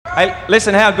Hey,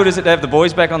 listen, how good is it to have the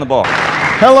boys back on the ball?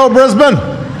 Hello, Brisbane.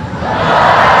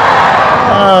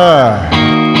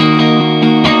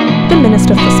 The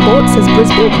Minister for Sport says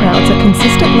Brisbane crowds are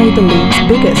consistently the league's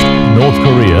biggest. North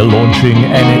Korea launching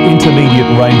an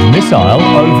intermediate-range missile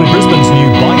over Brisbane's new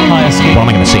bike hire scheme. What am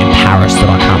I going to see in Paris that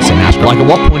I can't see in Ashburn? Like, at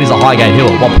what point is a Highgate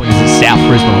Hill? At what point is it South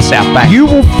Brisbane or South Bank? You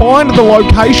will find the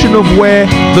location of where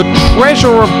the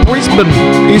treasure of Brisbane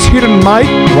is hidden, mate.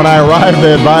 When I arrived,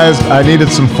 they advised I needed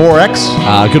some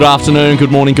 4X. Good afternoon,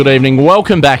 good morning, good evening.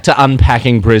 Welcome back to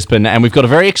Unpacking Brisbane. And we've got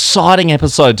a very exciting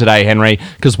episode today, Henry,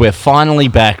 because we're finally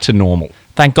back to normal.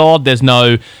 Thank God there's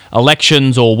no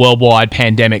elections or worldwide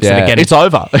pandemics that are getting... It's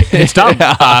over. It's done.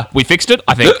 We fixed it.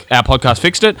 I think our podcast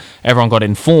fixed it. Everyone got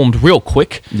informed real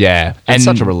quick. Yeah, it's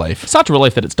such a relief. Such a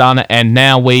relief that it's done, and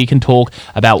now we can talk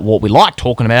about what we like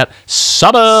talking about,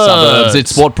 suburbs.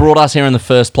 It's what brought us here in the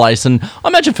first place, and I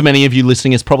imagine for many of you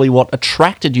listening, it's probably what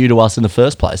attracted you to us in the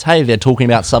first place. Hey, they're talking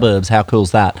about suburbs. How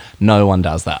cool's that? No one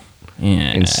does that.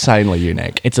 Yeah. Insanely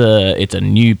unique. It's a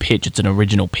new pitch. It's an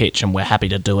original pitch, and we're happy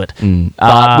to do it.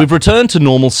 But we've returned to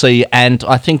normalcy, and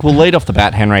I think we'll lead off the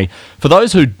bat, Henry. For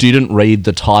those who didn't read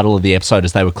the title of the episode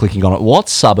as they were clicking on it, what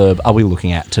suburb are we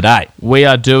looking at today? We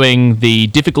are doing the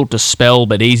difficult to spell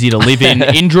but easy to live in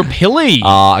Indooroopilly.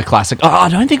 A classic. I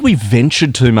don't think we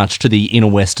ventured too much to the inner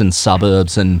western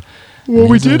suburbs and... Well,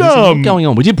 we did. There's a lot going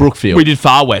on. We did Brookfield. We did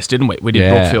Far West, didn't we? We did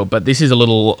Brookfield, but this is a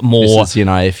little more. This is,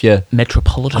 if you're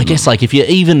metropolitan. I guess, if you're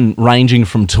even ranging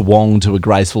from Toowong to a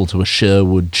Graceville to a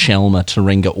Sherwood, Chelmer,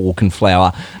 Taringa,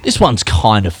 Auchenflower, this one's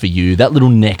kind of for you. That little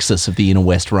nexus of the inner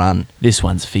west run. This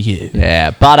one's for you. Yeah,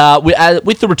 but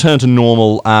with the return to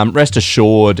normal, rest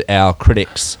assured, our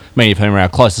critics, many of whom are our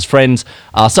closest friends,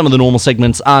 some of the normal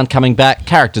segments aren't coming back.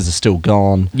 Characters are still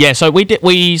gone. Yeah, so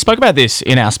we spoke about this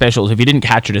in our specials. If you didn't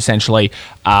catch it, essentially.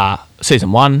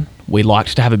 Season 1, we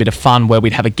liked to have a bit of fun where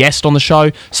we'd have a guest on the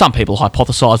show. Some people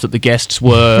hypothesised that the guests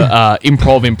were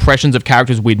improv impressions of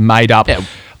characters we'd made up. Yeah.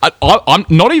 I'm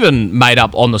not even made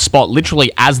up on the spot,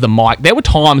 literally as the mic. There were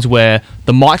times where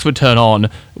the mics would turn on,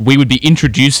 we would be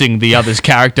introducing the other's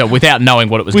character without knowing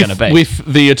what it was going to be. With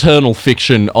the eternal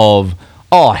fiction of...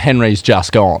 oh, Henry's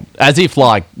just gone. As if,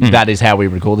 that is how we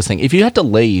record this thing. If you had to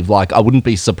leave, I wouldn't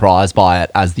be surprised by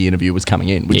it as the interview was coming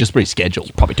in. We'd just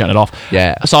reschedule. Probably turn it off.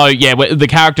 Yeah. So, the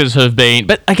characters have been...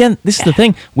 But, again, this is the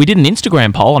thing. We did an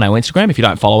Instagram poll on our Instagram. If you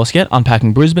don't follow us yet,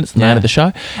 Unpacking Brisbane, it's the name of the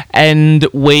show. And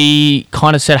we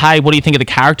kind of said, hey, what do you think of the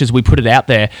characters? We put it out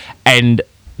there, and...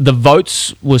 the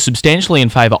votes were substantially in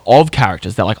favour of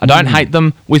characters. They're like, I don't hate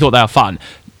them. We thought they were fun.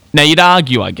 Now, you'd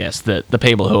argue, I guess, that the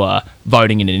people who are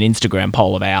voting in an Instagram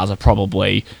poll of ours are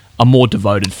probably a more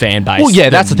devoted fan base. Well, yeah,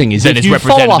 that's the thing is, if you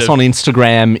follow us on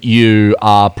Instagram, you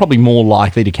are probably more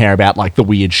likely to care about, the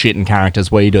weird shit and characters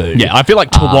we do. Yeah, I feel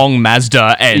like Toowong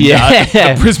Mazda and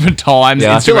the Brisbane Times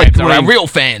Instagram are our real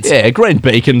fans. Yeah, Green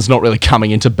Beacon's not really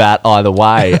coming into bat either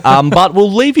way. But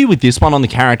we'll leave you with this one on the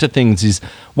character things is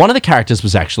one of the characters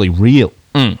was actually real.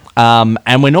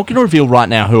 And we're not going to reveal right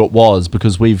now who it was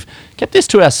because we've kept this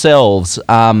to ourselves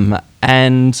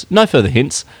and no further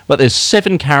hints, but there's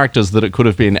 7 characters that it could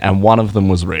have been and one of them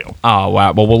was real. Oh,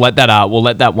 wow. Well, we'll let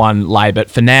that one lay, but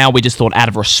for now we just thought out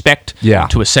of respect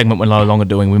to a segment we're no longer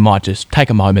doing, we might just take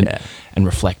a moment and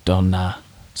reflect on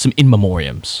some in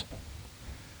memoriams.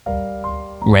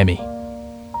 Remy.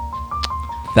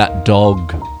 That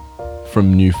dog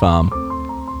from New Farm.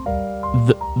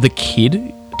 The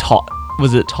kid?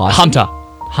 Was it Tyson?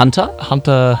 Hunter?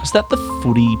 Is that the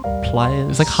footy player?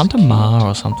 It's like Hunter Marr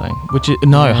or something.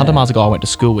 Hunter Marr's a guy I went to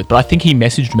school with, but I think he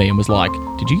messaged me and was like,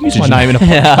 did you use my name in a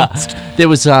podcast? There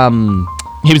was...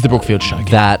 he was the Brookfield show.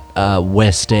 That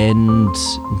West End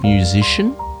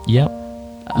musician? Yep.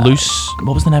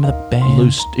 What was the name of the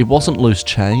band? It wasn't Loose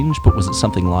Change, but was it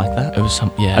something like that? It was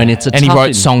And he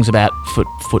wrote songs about foot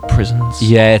prisons.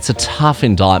 Yeah, it's a tough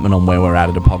indictment on where we're at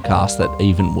a podcast that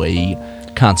even we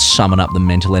can't summon up the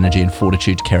mental energy and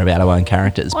fortitude to care about our own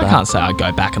characters. I can't say I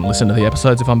go back and listen to the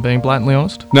episodes if I'm being blatantly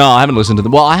honest. No, I haven't listened to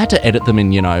them. Well, I had to edit them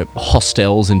in,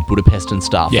 hostels in Budapest and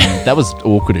stuff. Yeah. And that was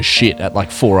awkward as shit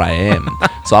at 4 a.m.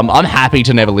 So I'm happy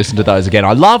to never listen to those again.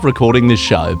 I love recording this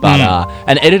show, but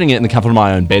and editing it in the comfort of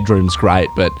my own bedroom's great,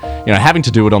 but having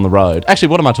to do it on the road. Actually,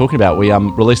 what am I talking about? We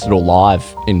released it all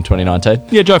live in 2019.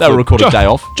 Yeah, Joe. They were recorded day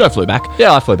off. Joe flew back.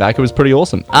 Yeah, I flew back. It was pretty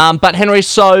awesome. But Henry,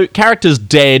 so characters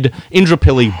dead,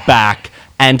 Indooroopilly back.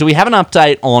 And do we have an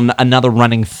update on another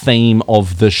running theme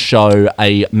of the show,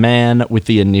 a man with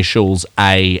the initials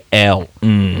AL?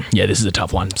 Yeah, this is a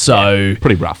tough one. So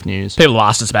pretty rough news. People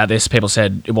asked us about this. People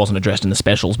said it wasn't addressed in the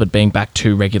specials, but being back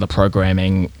to regular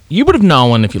programming, you would have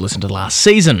known if you listened to the last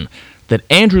season that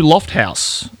Andrew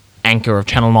Lofthouse anchor of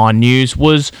Channel 9 News,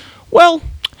 was, well,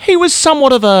 he was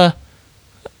somewhat of a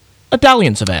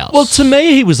dalliance of ours. Well, to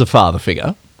me, he was a father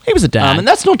figure. he was a dad. And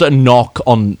that's not a knock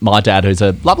on my dad, who's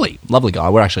a lovely, lovely guy.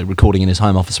 We're actually recording in his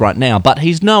home office right now, but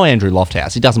he's no Andrew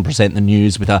Lofthouse. He doesn't present the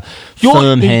news with a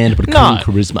firm hand, but a cool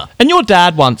charisma. And your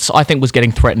dad once, I think, was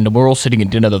getting threatened, and we're all sitting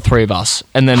at dinner, the three of us,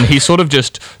 and then he sort of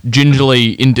just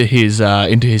gingerly into his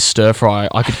stir fry.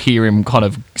 I could hear him kind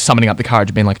of summoning up the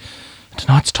courage, being like,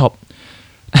 tonight's top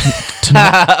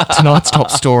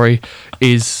story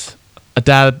is a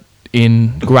dad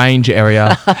in Grange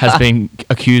area has been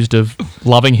accused of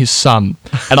loving his son.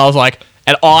 And I was like,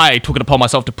 and I took it upon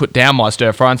myself to put down my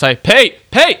stir fry and say, Pete,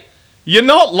 you're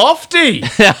not lofty.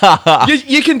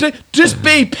 you can just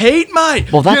be Pete,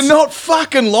 mate. Well, you're not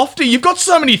fucking lofty. You've got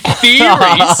so many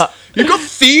theories. You've got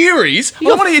theories. I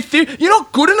want to hear theories. You're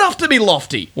not good enough to be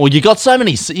lofty. Well, you got so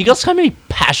many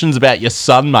passions about your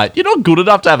son, mate. You're not good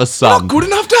enough to have a son. You're not good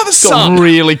enough to have a son. Got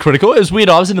really critical. It was weird.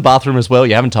 I was in the bathroom as well.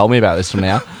 You haven't told me about this till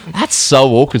now. That's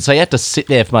so awkward. So you had to sit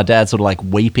there for my dad sort of like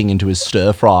weeping into his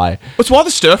stir fry. That's why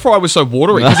the stir fry was so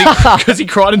watery, because he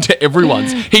cried into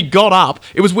everyone's. He got up.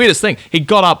 It was the weirdest thing. He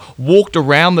got up, walked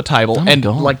around the table, and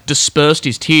like dispersed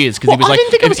his tears, because he was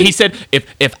like, he said,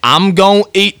 if I'm going to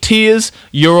eat tears,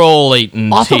 you're all eating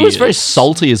tears. I thought it was very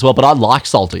salty as well, but I like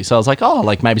salty. So I was like, oh,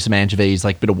 like maybe some anchovies,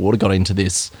 like a bit of water got into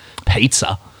this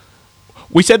pizza.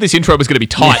 We said this intro was going to be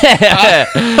tight.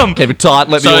 Keep it tight,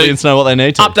 let the audience know what they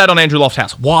need to. Update on Andrew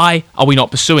Lofthouse. Why are we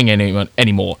not pursuing anyone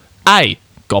anymore? A,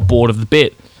 got bored of the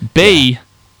bit. B,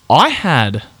 I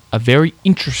had a very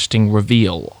interesting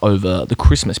reveal over the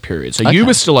Christmas period. So you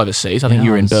were still overseas. I think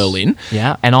you were in Berlin.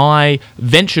 Yeah. And I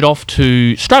ventured off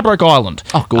to Stradbroke Island.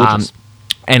 Oh, gorgeous.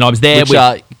 And I was there.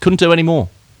 Which couldn't do anymore.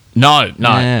 No.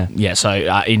 Yeah. So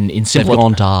in They've simpler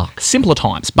gone dark. Simpler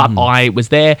times. But I was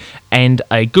there, and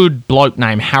a good bloke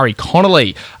named Harry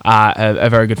Connolly, a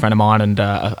very good friend of mine and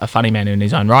a funny man in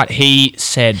his own right, he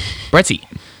said, Brettsy,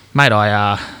 mate,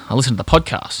 I listened to the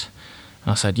podcast.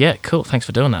 And I said, yeah, cool, thanks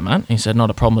for doing that, mate. He said, not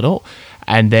a problem at all.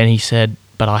 And then he said,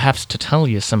 but I have to tell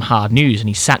you some hard news. And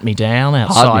he sat me down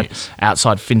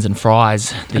outside Fins and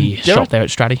Fries, the shop there at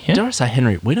Stratty. Yeah? Dare I say,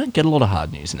 Henry, we don't get a lot of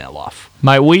hard news in our life.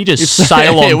 Mate, we just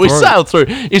sail on we sail through.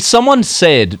 If someone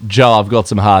said, Joe, I've got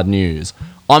some hard news,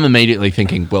 I'm immediately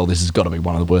thinking, well, this has got to be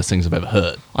one of the worst things I've ever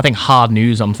heard. I think hard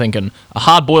news, I'm thinking, a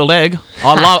hard-boiled egg.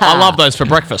 I love those for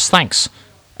breakfast, thanks.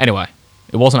 Anyway,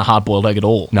 it wasn't a hard-boiled egg at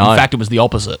all. No. In fact, it was the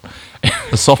opposite.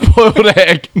 A soft-boiled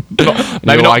egg.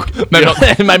 maybe not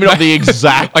the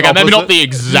exact okay, opposite. maybe not the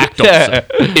exact opposite.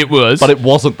 It was. But it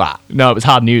wasn't that. No, it was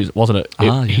hard news, wasn't it?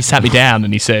 He sat me down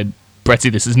and he said,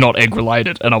 Brettsy, this is not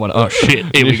egg-related. And I went, oh,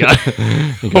 shit, here we go.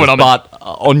 But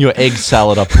on your egg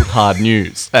salad, I put hard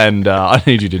news, and I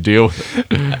need you to deal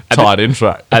with it. Tight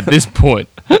intro. At this point,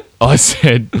 I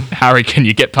said, Harry, can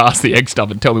you get past the egg stuff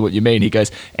and tell me what you mean? He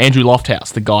goes, Andrew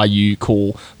Lofthouse, the guy you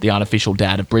call the unofficial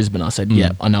dad of Brisbane. I said,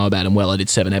 yeah, I know about him well. I did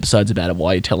 7 episodes about it.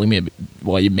 Why are you telling me?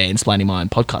 Why are you mansplaining my own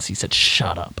podcast? He said,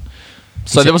 shut up.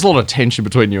 So there was a lot of tension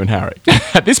between you and Harry.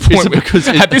 At this point,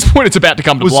 it's about to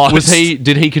come to blows.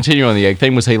 Did he continue on the egg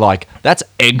thing? Was he like, that's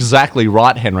exactly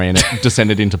right, Henry, and it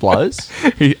descended into blows?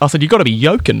 I said, you've got to be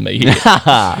yoking me here.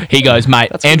 He goes,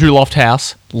 mate, Andrew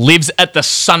Lofthouse lives at the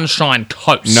Sunshine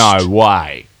Coast. No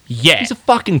way. Yeah. He's a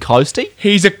fucking coastie?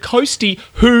 He's a coastie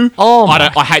who,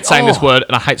 I hate saying this word,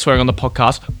 and I hate swearing on the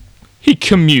podcast, he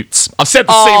commutes. I've said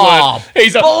the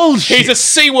C word. Bullshit. He's a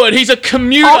C word. He's a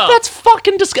commuter. Oh, that's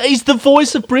fucking disgusting. He's the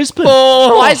voice of Brisbane.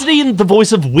 Why isn't he in the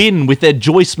voice of Win with their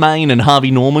Joyce Main and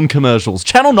Harvey Norman commercials?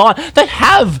 Channel 9, they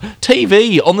have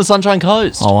TV on the Sunshine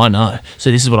Coast. Oh, I know. So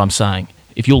this is what I'm saying.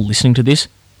 If you're listening to this,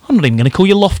 I'm not even going to call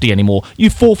you Lofty anymore. You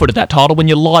forfeited that title when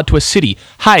you lied to a city.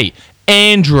 Hey,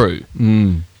 Andrew,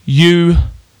 you're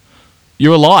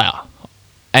a liar.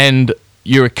 And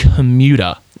you're a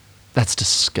commuter. That's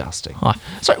disgusting.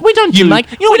 So we don't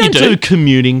do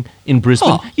commuting in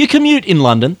Brisbane. You commute in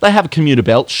London. They have a commuter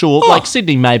belt, sure. Like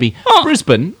Sydney, maybe.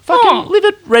 Brisbane, fucking live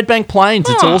at Redbank Plains.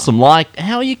 It's awesome. Like,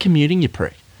 how are you commuting, you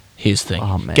prick? Here's the thing.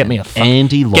 Oh, man. Get me a Lofthouse.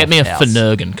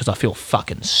 Phenergan, because I feel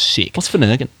fucking sick. What's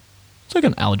Phenergan? It's like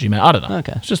an allergy, man. I don't know.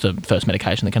 Okay. It's just a first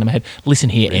medication that came to my head. Listen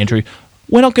here, Andrew.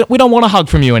 We don't want a hug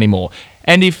from you anymore.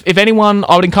 And if anyone,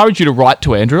 I would encourage you to write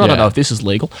to Andrew. I don't know if this is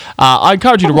legal. I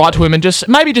encourage you to write to him and just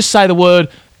say the word.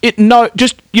 You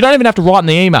don't even have to write in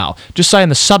the email. Just say in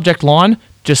the subject line.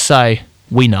 Just say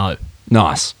we know.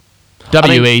 Nice.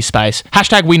 WE space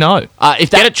hashtag we know.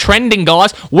 Get it trending,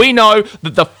 guys. We know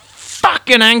that the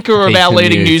fucking anchor of He our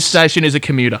leading commutes. news station is a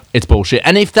commuter. It's bullshit.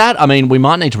 And if that, I mean, we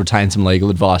might need to retain some legal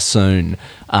advice soon,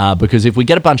 because if we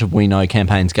get a bunch of We Know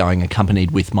campaigns going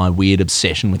accompanied with my weird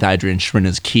obsession with Adrian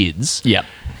Schrinner's kids, Yep.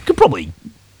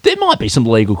 there might be some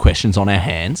legal questions on our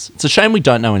hands. It's a shame we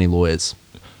don't know any lawyers.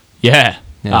 Yeah.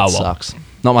 Yeah, it sucks.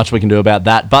 Not much we can do about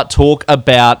that, but talk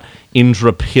about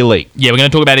Indrapilli. Yeah, we're going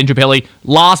to talk about Indrapilli.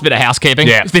 Last bit of housekeeping.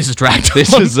 Yeah. This is dragged.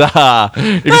 This is,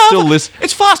 if you still listen...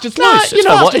 It's fast, it's No, loose. you know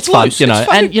fast, what? It's fun, loose. you know. It's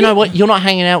fucking- And you know what? You're not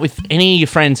hanging out with any of your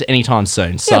friends anytime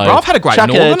soon. So bro, I've had a great chuck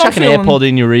Northern. chuck I'm an feeling- AirPod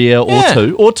in your ear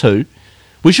Yeah. or two.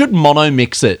 We should mono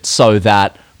mix it so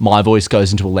that my voice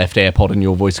goes into a left AirPod and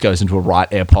your voice goes into a right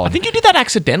AirPod. I think you did that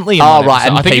accidentally. In Oh, one right.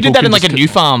 episode. I think you did that in like a New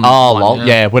Farm. Oh, one, lol.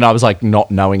 Yeah, when I was like not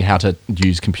knowing how to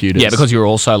use computers. Yeah, because you were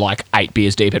also like 8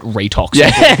 beers deep at Retox. Yeah.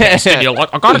 And you're like,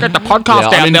 I gotta get the podcast Yeah,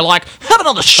 down. I'm in- They're like, have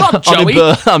another shot, I'm in,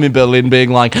 Joey. I'm in Berlin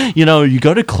being like, you know, you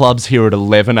go to clubs here at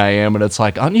 11 a.m. and it's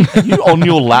like, are you on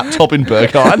your laptop in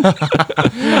Berghain?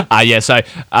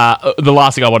 The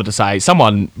last thing I wanted to say,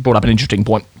 someone brought up an interesting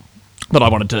point that I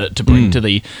wanted to bring to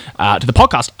the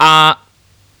podcast. I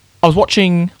was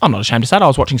watching, I'm not ashamed to say it, I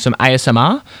was watching some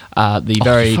ASMR.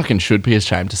 You fucking should be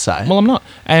ashamed to say. Well, I'm not.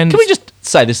 And Can we just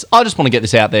say this? I just want to get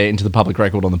this out there into the public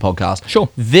record on the podcast. Sure.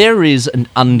 There is an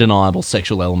undeniable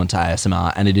sexual element to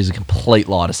ASMR, and it is a complete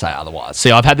lie to say otherwise. See,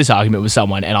 I've had this argument with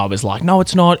someone, and I was like, no,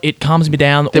 it's not. It calms me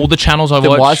down. All the channels I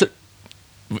Then watch. why is it?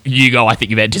 You go, I think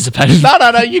you've anticipated.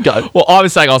 No, you go. Well, I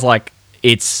was like,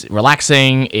 it's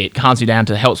relaxing, it calms me down, it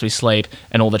helps me sleep,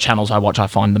 and all the channels I watch, I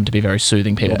find them to be very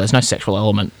soothing people. Yeah. There's no sexual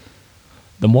element.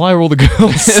 Then why are all the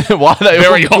girls... Why are they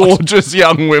Very all hot. gorgeous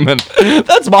young women?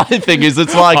 That's my thing. Is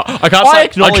it's like I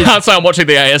can't say I'm watching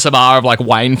the ASMR of like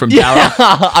Wayne from Tara.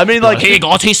 I mean, like Here,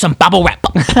 guys, here's some bubble wrap.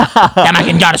 Come back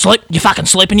and go to sleep. You fucking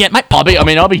sleeping yet, mate?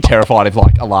 I'd be terrified if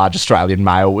like a large Australian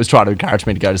male was trying to encourage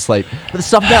me to go to sleep. But the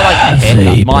stuff about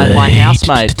like my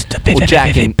housemate or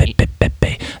Jack in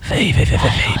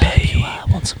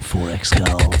want some 4X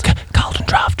Gold. Carlton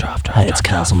draft. Hey, it's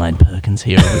Castlemate Perkins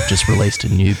here. We've just released a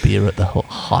new beer at the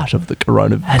height of the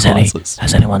coronavirus crisis.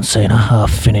 Has anyone seen a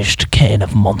half-finished can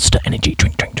of Monster Energy?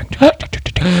 Drink.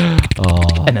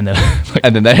 And then they're like,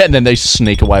 And then they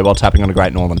sneak away while tapping on a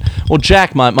Great Northern. Well,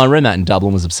 Jack, my roommate in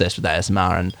Dublin, was obsessed with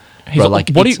ASMR, and he's bro, like,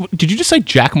 it's- did you just say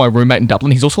Jack, my roommate in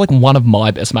Dublin? He's also like one of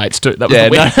my best mates too. That was Yeah,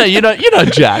 the weird. no, you know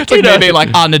Jack. It's like me being like,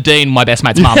 Nadine, my best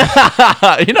mate's mum.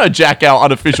 You know Jack, our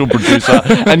unofficial producer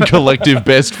and collective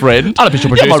best friend. Unofficial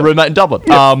Yeah, producer. my roommate in Dublin.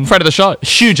 Friend of the show.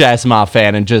 Huge ASMR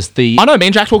fan, and just the... I know, me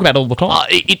and Jack talk about it all the time.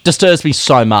 it disturbs me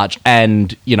so much,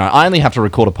 and you know I only have to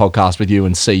record a podcast with you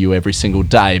and see you every single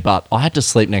day, but I had to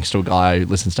sleep next to a guy who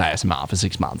listens to ASMR for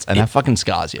 6 months, and that fucking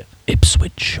scars you.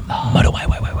 Ipswich motorway.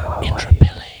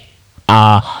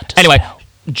 Anyway,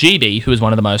 GB, who is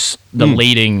one of the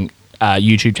leading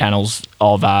YouTube channels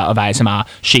of ASMR,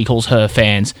 she calls her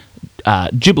fans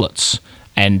giblets,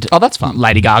 and Oh, that's fun.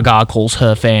 Lady Gaga calls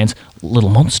her fans little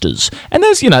monsters. And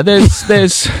there's you know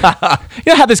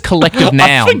how there's collective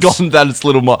nouns. I've forgotten that it's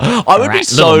little more. I would be Right,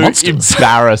 so little monsters.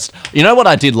 embarrassed. You know what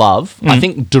I did love? I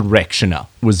think Directioner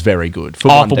was very good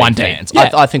for Oh, for One D. fans.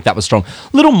 Yeah. I think that was strong.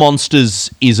 Little Monsters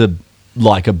is a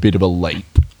bit of a leap.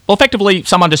 Well, effectively,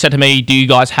 someone just said to me, do you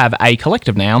guys have a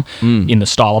collective noun in the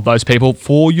style of those people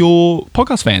for your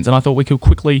podcast fans? And I thought we could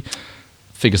quickly...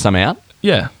 Figure some out.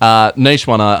 Yeah. Niche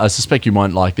one, I suspect you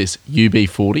won't like this.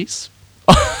 UB40s.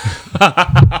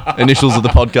 Initials of the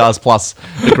podcast plus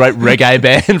a great reggae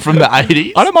band from the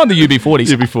 80s. I don't mind the UB40s.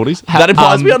 UB40s. That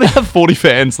implies we only have 40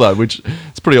 fans, though, which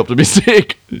is pretty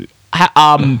optimistic.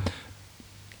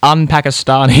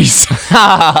 Un-Pakistanis.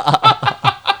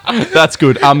 That's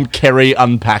good. Kerry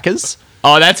Unpackers.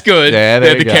 Oh, that's good. Yeah, They're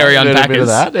there the you go. Kerry A little bit Unpackers. of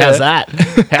that, yeah. How's that?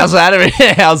 How's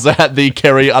that? How's that? The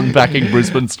Kerry unpacking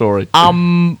Brisbane story.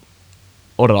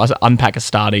 What did I say?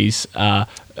 Un-Pakistanis.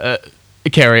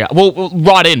 Kerry. Well,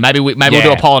 write in. Maybe we'll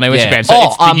do a poll on our Yeah. Instagram. So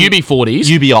it's the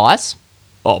UB40s. UBIs.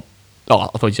 Oh,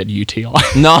 I thought you said UTI.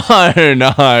 No.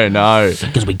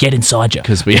 Because we get inside you.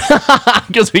 Because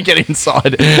we get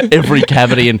inside every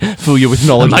cavity and fill you with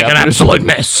knowledge. Like an about absolute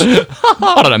mess. I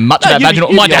don't know much about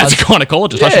vaginal. My dad's a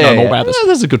gynecologist. I should know more about this.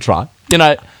 That's a good try. You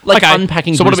know, like Okay,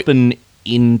 unpacking so what do Brisbane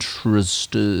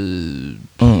interested.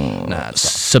 Nah, it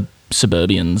sucks.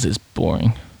 Suburbians is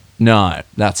boring. No,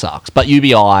 that sucks. But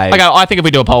UBI. Okay, I think if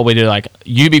we do a poll, we do like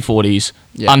UB40s,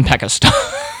 Yeah. Un-Pakistan.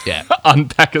 Yeah.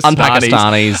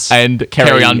 Un-Pakistanis and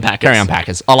Kerry Unpackers. Kerry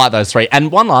Unpackers. I like those three.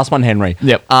 And one last one, Henry.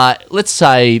 Yep. Let's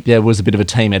say there was a bit of a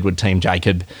Team Edward, Team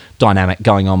Jacob dynamic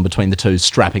going on between the two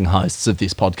strapping hosts of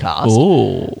this podcast.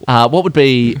 Ooh. What would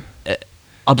be...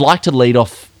 I'd like to lead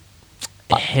off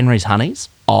Henry's Honeys.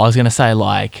 I was going to say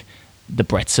like the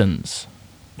Bretsons.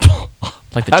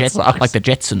 like the That sucks. like the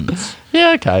Jetsons,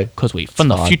 Yeah, okay. because we from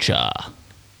the fine. future.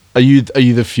 Are you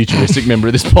the futuristic member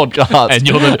of this podcast? And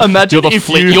you're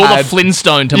the had-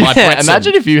 Flintstone to my Yeah, Bretson.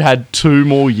 imagine if you had 2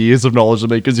 more years of knowledge than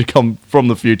me because you come from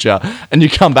the future and you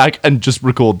come back and just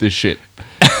record this shit.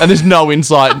 And there's no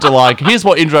insight into, like, here's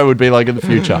what Indro would be like in the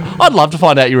future. I'd love to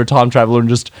find out you're a time traveler and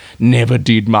just never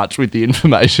did much with the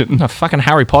information. A fucking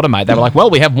Harry Potter, mate. They were like, well,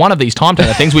 we have one of these time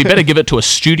turner things. We better give it to a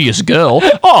studious girl.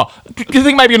 Oh, do you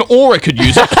think maybe an aura could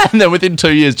use it? And then within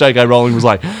 2 years, J.K. Rowling was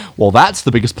like, well, that's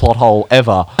the biggest plot hole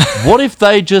ever. What if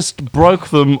they just broke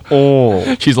them all?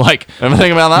 She's like, Ever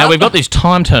think about that? now we've got these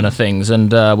time turner things,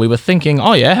 and we were thinking,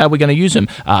 oh yeah, how are we going to use them?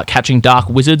 Catching dark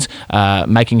wizards,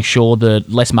 making sure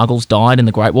that less muggles died in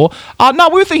the Great War. No,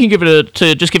 we were thinking giving it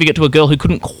to a girl who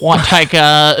couldn't quite take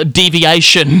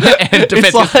deviation and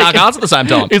defensive dark arts at the same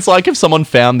time. It's like if someone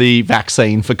found the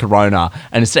vaccine for corona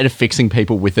and instead of fixing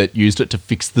people with it, used it to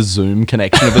fix the Zoom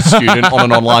connection of a student on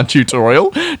an online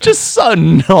tutorial. Just so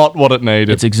not what it needed.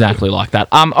 It's exactly like that.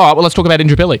 All right, well, let's talk about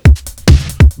Indrapilli.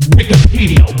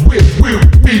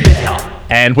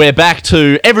 And we're back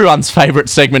to everyone's favourite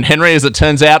segment, Henry, as it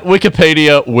turns out,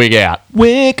 Wikipedia Wig Out.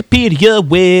 Wikipedia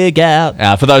wig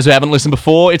out. For those who haven't listened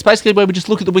before, it's basically where we just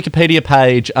look at the Wikipedia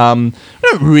page. We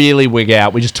don't really wig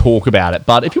out, we just talk about it.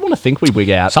 But if you want to think we wig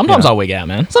out... Sometimes I wig out,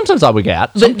 man. Sometimes I wig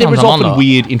out. There Sometimes is I'm often on the-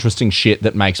 weird, interesting shit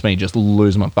that makes me just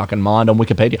lose my fucking mind on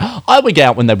Wikipedia. I wig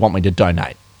out when they want me to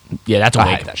donate. Yeah, that's a I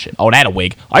wig. hate that shit. Oh, that a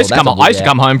wig. I used to that's come. a I used to wig,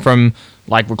 come home from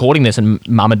like recording this, and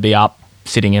Mum would be up,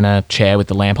 sitting in a chair with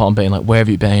the lamp on, being like, "Where have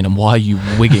you been? And why are you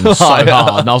wigging so hard?"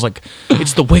 And I was like,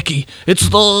 "It's the wiki. It's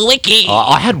the wiki."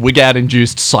 I had wig out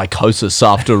induced psychosis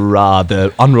after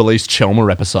the unreleased Chelmer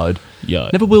episode. Yeah.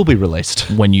 Never will be released.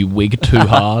 When you wig too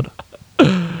hard.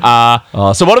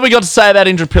 So what have we got to say about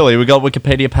Indrapilli? We got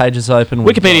Wikipedia pages open.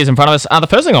 Wikipedia's in front of us. The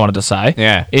first thing I wanted to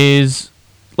say is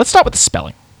let's start with the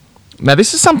spelling. Now,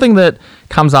 this is something that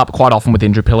comes up quite often with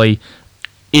Indrapilli.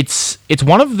 It's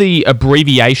one of the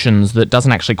abbreviations that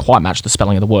doesn't actually quite match the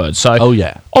spelling of the word. So,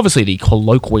 obviously, the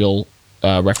colloquial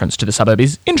reference to the suburb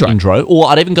is Indro. Indro. Or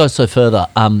I'd even go so further.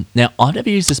 Now, I've never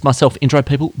used this myself, Indro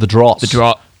people. The Dross.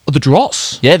 The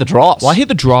Dross? Yeah, the Dross. Well, I hear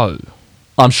the Dro.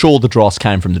 I'm sure the Dross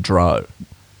came from the Dro.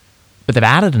 But they've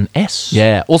added an S.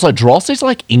 Yeah. Also, Dross is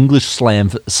like English slang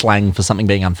for something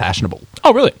being unfashionable.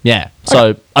 Oh, really? Yeah.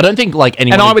 So I don't think like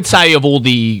anyone. And I would say of all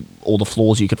the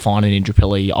flaws you could find in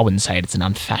Indrapilli, I wouldn't say it's an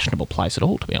unfashionable place at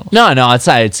all, to be honest. No, I'd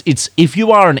say it's if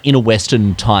you are an inner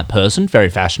Western type person, very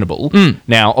fashionable.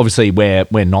 Now, obviously, we're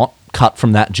not cut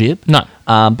from that jib. No.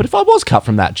 But if I was cut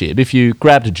from that jib, if you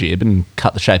grabbed a jib and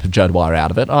cut the shape of Joe Dwyer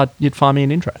out of it, you'd find me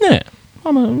an intro. Yeah.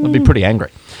 I'd be pretty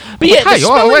angry. But Hey, the spelling's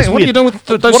what are weird. you doing with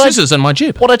those What I- scissors and my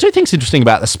jib? What I do think is interesting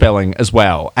about the spelling as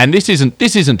well, and this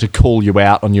isn't to call you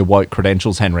out on your woke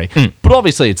credentials, Henry, but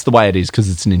obviously it's the way it is because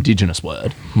it's an Indigenous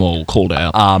word. Well, called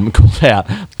out. Called out.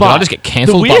 But I just get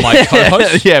cancelled the by weird- my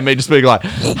co-host? Yeah, me just being like,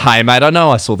 hey, mate, I know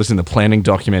I saw this in the planning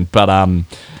document, but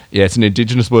yeah, it's an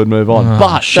Indigenous word, move on.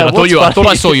 But Shit, I thought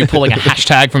I saw you pulling a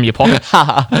hashtag from your pocket.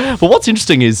 But what's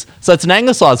interesting is, so it's an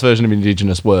anglicised version of an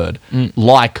Indigenous word,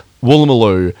 like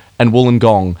Woolloomooloo and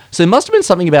Wollongong. So there must have been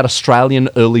something about Australian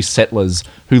early settlers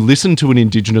who listened to an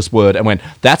Indigenous word and went,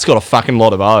 that's got a fucking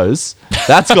lot of O's.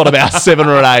 That's got about 7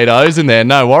 or 8 O's in there.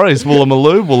 No worries.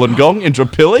 Woolloomooloo, Wollongong,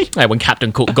 Indrapilli. Hey, when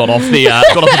Captain Cook got off the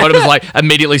boat, it was like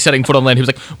immediately setting foot on land. He was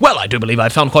like, "Well, I do believe I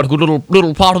found quite a good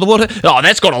little part of the water. Oh,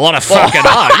 that's got a lot of fucking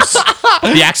O's."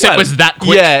 The accent was that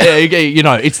quick. Yeah, you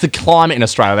know, it's the climate in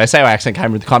Australia. They say our accent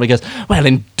came with the climate. He goes, well,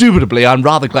 indubitably, I'm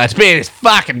rather glad to be in this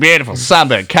fucking beautiful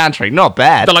sunburned country. Not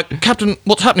bad. They're like, "Captain,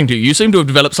 what's happening to you? You seem to have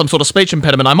developed some sort of speech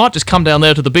impediment. I might just come down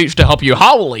there to the beach to help you."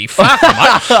 Holy fuck, mate.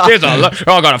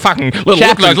 I got a fucking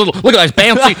little look at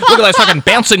those fucking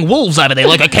bouncing wolves over there.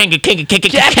 Like a kangaroo.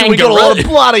 We got a lot of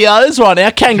bloody O's right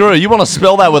now. Kangaroo, you want to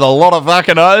spell that with a lot of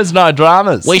fucking O's? No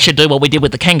dramas. We should do what we did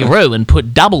with the kangaroo and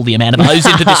put double the amount of O's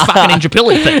into this fucking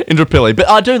Indrapilli thing. Indrapilli. But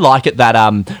I do like it that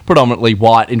predominantly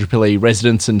white Indrapilli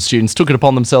residents and students took it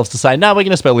upon themselves to say, no, we're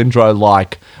going to spell Indro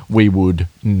like we would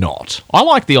not. I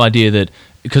like the idea that,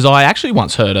 because I actually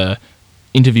once heard a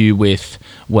interview with,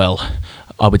 well,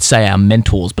 I would say our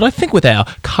mentors, but I think with our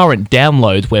current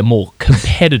downloads, we're more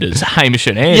competitors, Hamish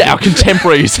and Andy. Yeah, our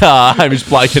contemporaries are Hamish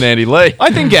Blake and Andy Lee.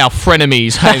 I think our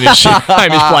frenemies, Hamish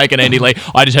Blake and Andy Lee.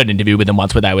 I just heard an interview with them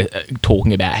once where they were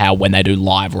talking about how when they do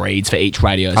live reads for each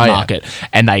radio's market,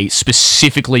 and they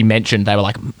specifically mentioned, they were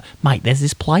like, mate, there's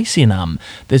this place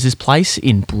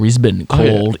in Brisbane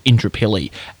called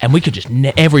Indrapilli, and we could just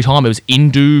every time it was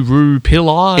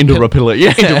Indurupilli. Indrapilli,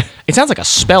 yeah. It sounds like a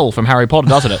spell from Harry Potter,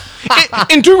 doesn't it?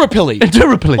 Indurapilli.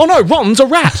 Indurapilli. Oh no, Ron's a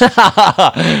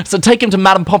rat. So take him to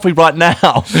Madame Pomfrey right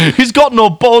now. He's got no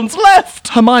bones left.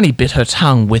 Hermione bit her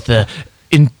tongue with a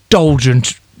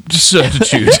indulgent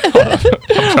certitude.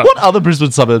 What other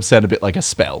Brisbane suburbs sound a bit like a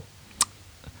spell?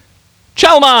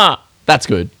 Chalma. That's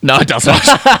good. No, it doesn't.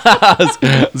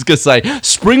 I was going to say,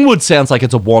 Springwood sounds like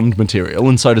it's a wand material,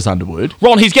 and so does Underwood.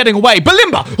 Ron, he's getting away.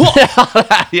 Balimba.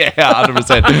 Yeah,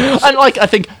 100%. And, like, I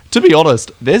think, to be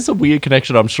honest, there's a weird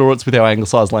connection, I'm sure it's with our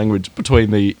anglicised language,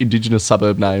 between the Indigenous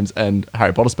suburb names and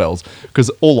Harry Potter spells, because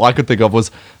all I could think of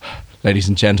was, ladies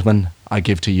and gentlemen, I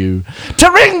give to you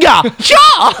Taringa!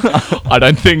 Yeah! I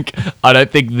don't think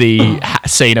the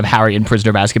scene of Harry in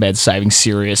Prisoner of Azkaban saving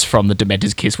Sirius from the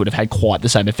Dementor's kiss would have had quite the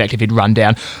same effect if he'd run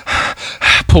down,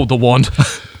 pulled the wand,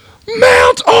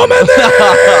 Mount Omini!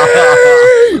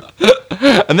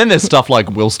 And then there's stuff like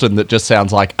Wilston that just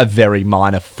sounds like a very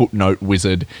minor footnote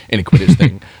wizard in a Quidditch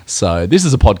thing. So this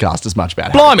is a podcast as much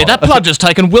about Blimey, that pludge has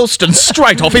taken Wilston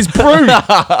straight off his broom.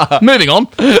 Moving on.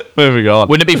 Moving on.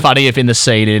 Wouldn't it be funny if in the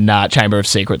scene in Chamber of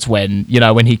Secrets when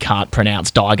he can't pronounce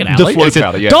Diagon The Alley, float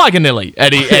powder, yeah. Diagon Alley,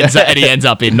 and he ends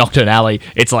up in Nocturne Alley.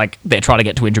 It's like they're trying to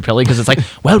get to Indurapilli because it's like,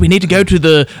 well, we need to go to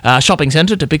the shopping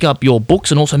centre to pick up your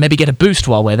books and also maybe get a boost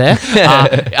while we're there.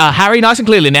 Harry, nice and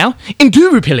clearly now,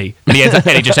 Indurapilli, and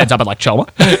he just ends up at like Chalma.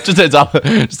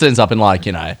 just ends up in like,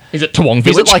 you know, Is it Toowong is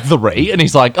Village? it like the Ree? And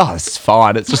he's like, oh, it's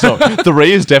fine. It's just not. The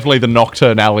Ree is definitely the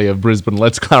Nocturne Alley of Brisbane.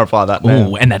 Let's clarify that now.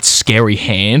 Ooh, and that scary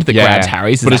hand that grabs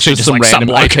Harry's. But it's just some random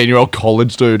 18-year-old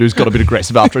college dude who's got a bit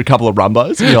aggressive after a couple of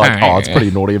rumbos. And you're like, oh, it's a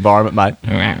pretty naughty environment, mate.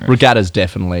 Regatta's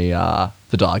definitely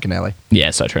the Diagon Alley.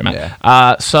 Yeah, so true, mate.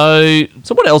 Yeah. So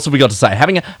what else have we got to say?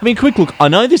 Having a quick look. I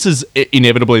know this is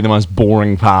inevitably the most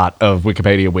boring part of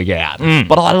Wikipedia Wig Out,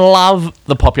 but I love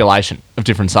the population of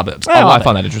different suburbs. I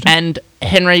find that interesting. And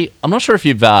Henry, I'm not sure if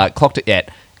you've clocked it yet.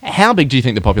 How big do you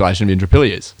think the population of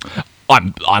Indurapilli is?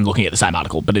 I'm looking at the same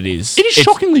article, but it's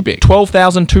shockingly big.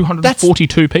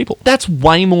 12,242 people. That's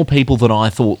way more people than I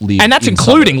thought lived. And that's in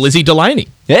including suburbs. Lizzie Delaney.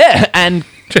 Yeah, and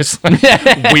Just weird.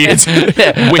 As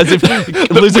if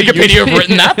Wikipedia have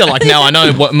written that. They're like, no, I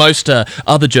know what most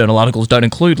other journal articles don't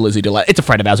include Lizzie Delaney. It's a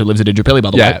friend of ours who lives in Indurapilli,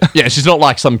 by the way. Yeah, she's not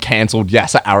like some cancelled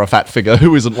Yasser Arafat figure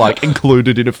who isn't like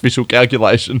included in official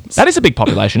calculations. That is a big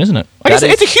population, isn't it? I guess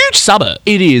it's a huge suburb.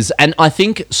 It is, and I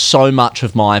think so much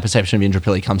of my perception of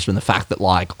Indurapilli comes from the fact that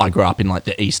like I grew up in like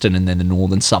the eastern and then the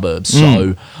northern suburbs.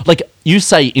 So like you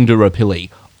say Indurapilli,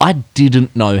 I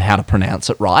didn't know how to pronounce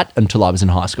it right until I was in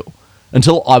high school.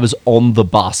 Until I was on the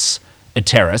bus at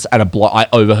Terrace and I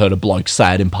overheard a bloke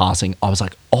say it in passing. I was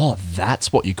like, oh,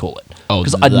 that's what you call it.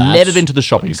 Because I'd never been to the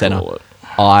shopping centre.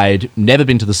 I'd never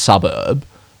been to the suburb.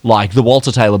 Like, the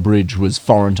Walter Taylor Bridge was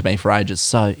foreign to me for ages,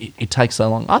 so it takes so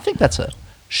long. I think that's a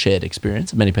shared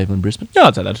experience of many people in Brisbane. Yeah,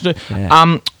 I'd say that too.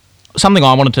 Yeah. Something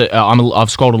I wanted to...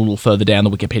 I've scrolled a little further down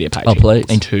the Wikipedia page. Oh, please.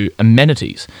 Into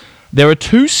amenities. There are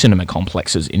 2 cinema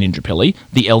complexes in Indurapilli,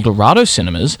 the Eldorado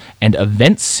Cinemas and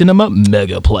Event Cinema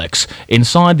Megaplex,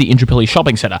 inside the Indurapilli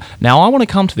Shopping Centre. Now, I want to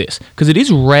come to this, because it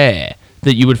is rare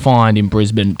that you would find in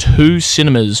Brisbane 2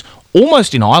 cinemas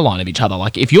almost in eye line of each other.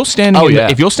 Like, if you're standing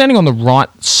if you're standing on the right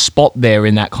spot there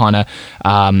in that kind of...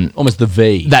 almost the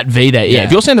V. That V there, yeah.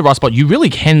 If you're standing in the right spot, you really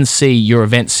can see your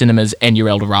Event Cinemas and your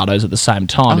Eldorados at the same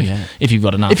time if you've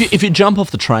got enough. If you jump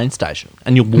off the train station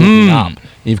and you're walking up, and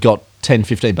you've got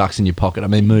 $10-15 in your pocket. I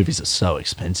mean, movies are so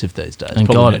expensive these days. Thank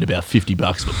Probably God. need about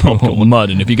 $50 for popcorn. Mud,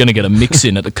 and if you're going to get a mix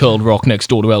in at the Curled Rock next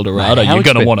door to Eldorado, you're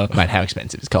going to want to... Mate, how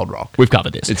expensive is Cold Rock? We've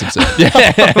covered this. It's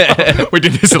absurd. We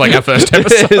did this in like our first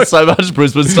episode. So much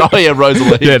Brisbane style. Oh, yeah,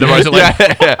 Rosalie. Yeah, the Rosalie.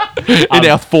 In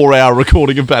our 4-hour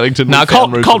recording of Paddington. No,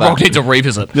 Cold Rock needs a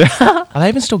revisit. Are they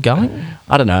even still going?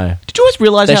 I don't know. Did you always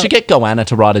realise they should get Goanna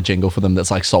to write a jingle for them that's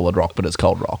like Solid Rock, but it's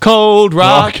Cold Rock. Cold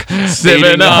Rock,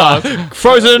 7-Up,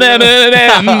 frozen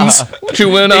M&M's,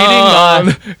 chewing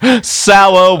on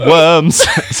sour worms,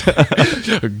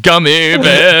 gummy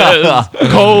bears,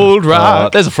 Cold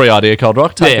Rock. There's a free idea, Cold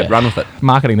Rock. Take it, run with it.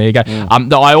 Marketing, there you go.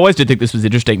 Though I always did think this was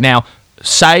interesting. Now,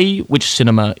 say which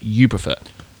cinema you prefer.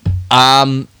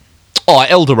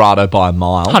 Eldorado by a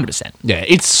mile. 100%. Yeah,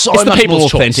 it's so It's the much people's more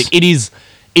choice. authentic.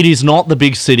 It is not the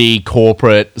big city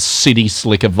corporate city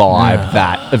slicker vibe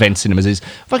that Event Cinemas is.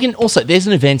 Fucking also, there's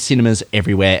an Event Cinemas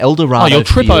everywhere. Eldorado. Oh, you'll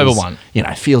trip over one.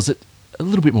 Feels a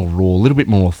little bit more raw, a little bit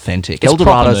more authentic. It's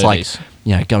Eldorado's proper like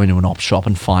movies. going to an op shop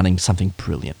and finding something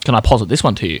brilliant. Can I posit this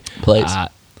one to you? Please.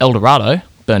 Eldorado,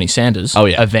 Bernie Sanders. Oh,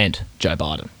 yeah. Event, Joe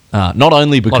Biden. Not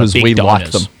only because big we like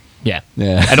diners. them, Yeah.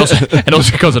 Yeah. And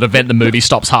also because at an event the movie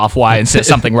stops halfway and says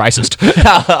something racist.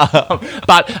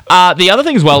 But the other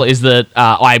thing as well is that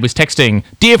I was texting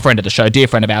dear friend of the show, dear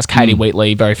friend of ours, Katie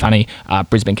Wheatley, very funny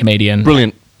Brisbane comedian.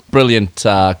 Brilliant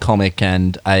comic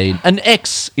and an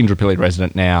ex-Indooroopilly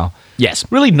resident now. Yes.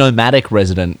 Really nomadic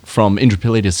resident from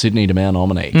Indooroopilly to Sydney to Mount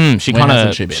Omni. She Where kind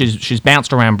hasn't she of been? she's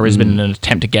bounced around Brisbane in an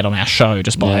attempt to get on our show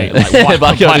just by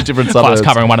By going to different by us suburbs.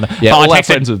 covering one of them. Yeah, But all I our texted-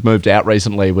 friends who've moved out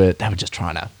recently they were just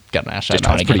trying to get on our show. Just mate.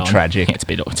 trying to It's pretty get on. tragic. Yeah, it's a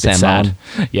bit Sam sad.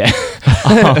 Mullen. Yeah.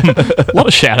 A lot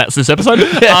of shout-outs this episode.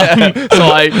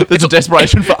 There's a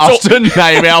desperation for us to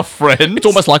name our friends. It's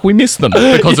almost like we missed them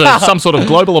because of some sort of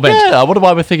global event. Yeah, I wonder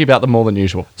why we're thinking about them more than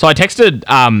usual. So I texted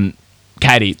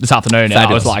Katie this afternoon and I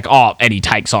Fabulous. was like, any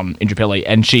takes on Indooroopilly?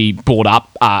 And she brought up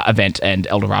Event and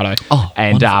El Dorado. Oh,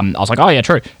 and I was like, oh, yeah,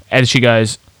 true. And she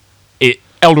goes,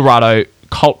 El Dorado,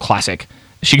 cult classic.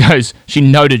 She goes, she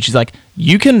noted, she's like,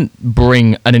 you can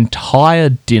bring an entire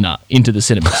dinner into the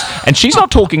cinemas. And she's not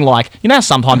talking like, you know how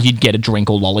sometimes you'd get a drink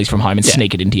or lollies from home and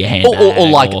sneak it into your hand. Or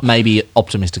like maybe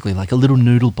optimistically like a little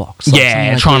noodle box. Like Yeah,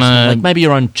 something like trying this. to- Like maybe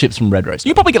your own chips from Red Rooster.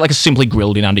 You probably get like a Simply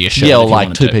Grilled in under your shirt. Yeah, or if you like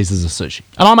wanted 2 to. pieces of sushi.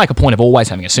 And I make a point of always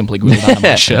having a Simply Grilled under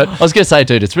my shirt. I was going to say,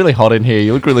 dude, it's really hot in here.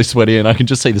 You look really sweaty, and I can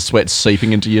just see the sweat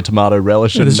seeping into your tomato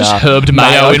relish. There's and, just herbed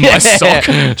mayo in my sock.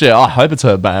 Gee, I hope it's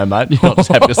herb mayo, mate. You're not just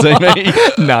happy to see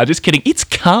me. No, just kidding. It's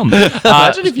cum.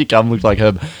 Imagine if your gum looked like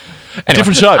herb.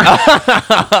 Different show.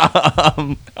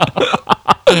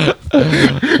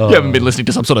 You haven't been listening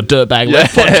to some sort of dirtbag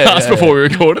podcast before we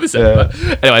recorded this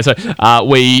episode. Anyway, so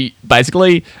we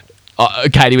basically...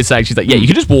 Katie was saying, she's like, yeah, you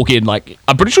can just walk in, like,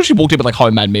 I'm pretty sure she walked in with, like,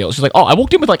 homemade meals. She's like, I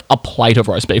walked in with, like, a plate of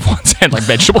roast beef once and, like,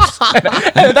 vegetables.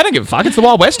 and they don't give a fuck. It's the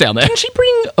Wild West down there. Can she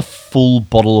bring a full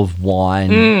bottle of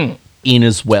wine in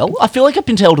as well? I feel like I've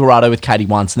been to El Dorado with Katie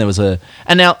once, and there was a...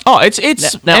 And now... Oh, it's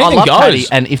Now, I anything love goes. Katie,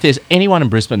 and if there's anyone in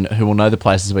Brisbane who will know the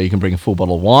places where you can bring a full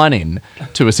bottle of wine in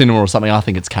to a cinema or something, I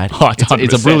think it's Katie. Oh, it's a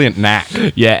 100%. brilliant knack.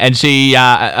 Yeah, and she,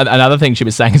 another thing she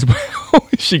was saying as well,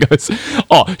 she goes,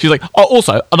 she's like,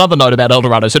 also, another note about El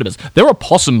Dorado cinemas, there are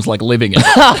possums, like, living in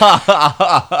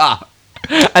it.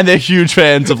 And they're huge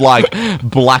fans of, like,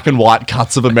 black and white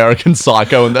cuts of American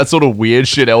Psycho and that sort of weird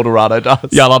shit El Dorado does.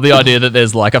 Yeah, I love the idea that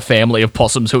there's, like, a family of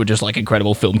possums who are just, like,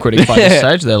 incredible film critics by this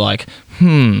stage. They're like,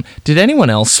 did anyone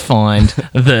else find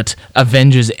that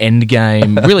Avengers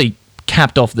Endgame really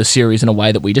capped off the series in a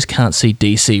way that we just can't see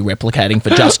DC replicating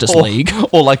for Justice League?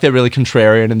 Or, like, they're really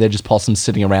contrarian and they're just possums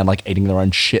sitting around, like, eating their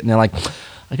own shit. And they're like...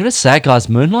 I gotta say, guys,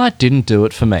 Moonlight didn't do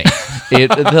it for me.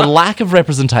 The lack of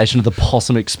representation of the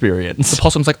possum experience. The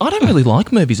possum's like, I don't really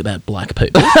like movies about black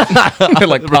people. They're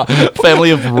like,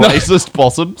 Family of racist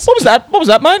possums. what was that? What was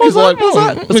that, mate? He's like, What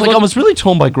was that? It's like I was really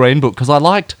torn by Green Book because I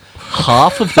liked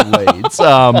half of the leads,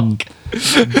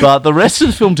 but the rest of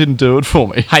the film didn't do it for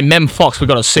me. hey, Mem Fox, we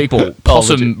got a sequel.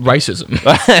 Possum racism.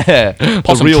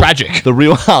 Possum The real, tragic. The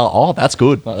real that's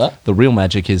good. Like that? The real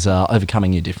magic is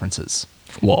overcoming your differences,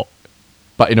 What?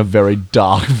 but in a very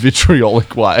dark,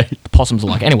 vitriolic way. The possums are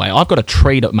like, anyway, I've got a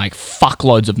tree to make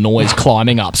fuckloads of noise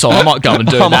climbing up, so I might go and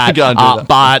do I might that. go and do that.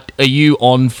 But are you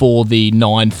on for the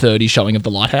 9:30 showing of The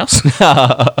Lighthouse?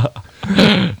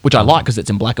 Which I like because it's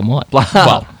in black and white.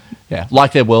 Well, Yeah,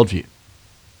 like their worldview.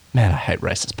 Man, I hate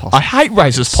racist possums. I hate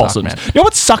racist Suck, possums. man. You know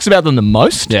what sucks about them the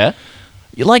most? Yeah.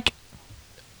 You're like,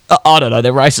 I don't know,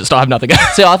 they're racist. I have nothing else.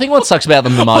 See, I think what sucks about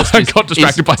them the most I got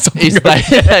distracted by something.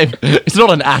 it's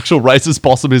not an actual racist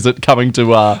possum, is it, coming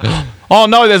to... Oh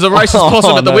no, there's a racist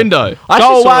possum at the no. window. I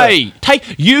Go actually saw away.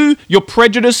 Take your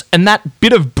prejudice, and that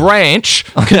bit of branch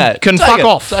can Take fuck it,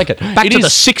 off. take it. Back It to the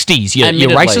is- 60s, you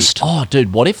Admittedly- racist. Oh,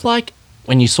 dude, what if, like,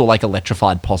 when you saw, like,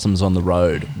 electrified possums on the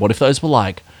road, what if those were,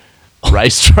 like,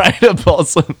 race trader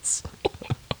possums?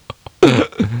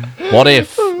 What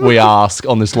if we ask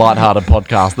on this lighthearted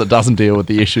podcast that doesn't deal with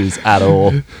the issues at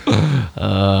all?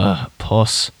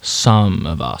 Some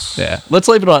of us. Yeah. Let's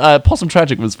leave it on. Possum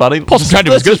Tragic was funny. Possum Tragic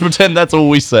was Let's just pretend that's all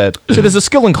we said. So there's a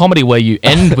skill in comedy where you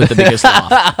end with the biggest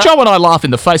laugh. Joe and I laugh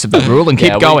in the face of that rule and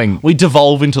keep Yeah, going. We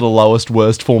devolve into the lowest,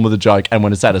 worst form of the joke, and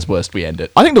when it's at its worst, we end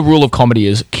it. I think the rule of comedy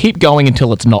is keep going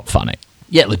until it's not funny.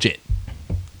 Yeah, legit.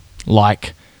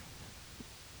 Like,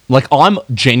 I'm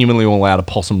genuinely all out of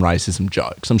possum racism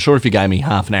jokes. I'm sure if you gave me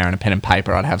half an hour and a pen and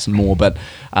paper, I'd have some more, but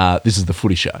this is the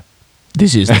footy show.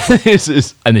 this is This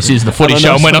is... the footy I show,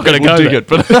 know and we're some not going to people go dig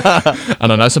there. it, but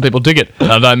And I know some people dig it.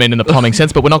 And I don't mean in the plumbing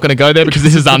sense, but we're not going to go there because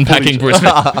this is unpacking Brisbane.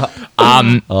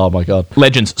 oh my god.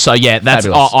 Legends. So yeah, that's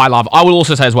Fabulous. I love. I will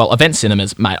also say as well, event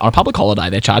cinemas, mate. On a public holiday,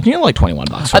 they're charging you like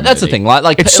 $21. For a That's the movie. thing.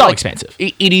 Like it's so expensive.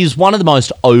 It is one of the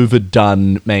most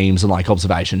overdone memes and like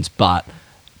observations, but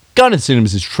going to the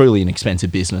cinemas is truly an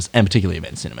expensive business, and particularly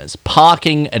event cinemas.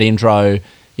 Parking at Intro,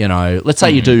 let's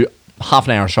say you do half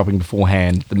an hour of shopping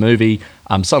beforehand the movie,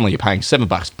 suddenly you're paying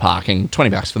 $7 for parking,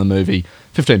 $20 for the movie,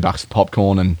 $15 for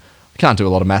popcorn, and I can't do a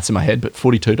lot of maths in my head, but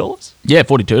 $42? Yeah,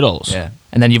 $42. Yeah.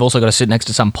 And then you've also got to sit next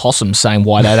to some possum saying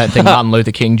why they don't think Martin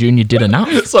Luther King Jr. did enough.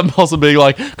 Some possum being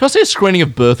like, can I see a screening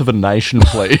of Birth of a Nation,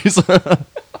 please?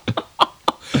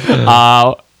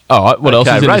 All right, what else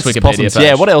is in this racist Wikipedia possums. page?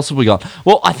 Yeah, what else have we got?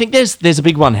 Well, I think there's a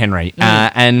big one, Henry,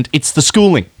 and it's the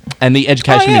schooling and the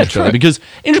education industry. true. Because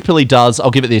Indooroopilly does,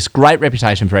 I'll give it this, great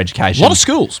reputation for education. A lot of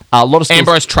schools. A lot of schools.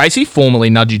 Ambrose Tracy, formerly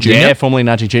Nudgy Jr. Yeah, formerly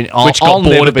Nudgy Jr. Which got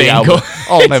bored of being called-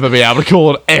 I'll never be able to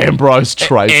call it Ambrose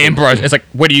Tracy. Ambrose. It's like,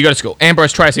 where do you go to school?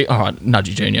 Ambrose Tracy. All right,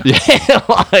 Nudgy Jr.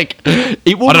 Yeah, like,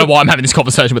 it will I don't know why I'm having this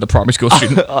conversation with a primary school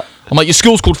student. I'm like, your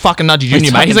school's called fucking Nudgy Jr.,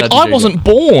 It's mate. He's like, fucking Nudgy I Jr. wasn't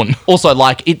born. Also,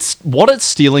 like, it's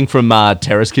stealing from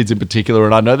Terrace kids in particular,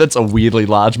 and I know that's a weirdly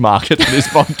large market for this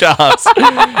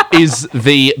podcast, is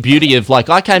the beauty of, like,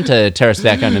 I came to Terrace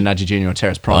without going to Nudgy Junior or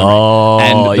Terrace Primary. Oh,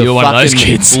 and the you were one of those fucking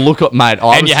kids. Look at, mate.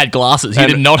 And you had glasses. You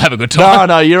did not have a good time.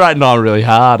 No, you're rating on really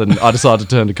hard, and I decided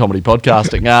to turn to comedy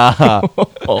podcasting.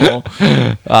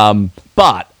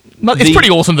 But It's pretty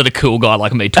awesome that a cool guy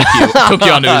like me took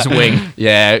you under his wing.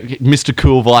 yeah, Mr.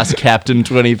 Cool Vice Captain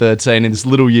 2013 in this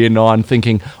little year 9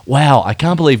 thinking, wow, I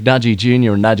can't believe Nudgy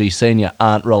Junior and Nudgy Senior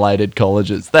aren't related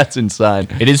colleges. That's insane.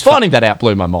 It is finding that out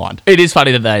blew my mind. It is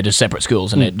funny that they're just separate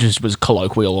schools, and it just was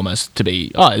colloquial almost to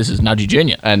be, oh, this is Nudgy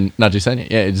Junior. And Nudgy Senior,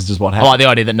 yeah, it's just what I happened. like the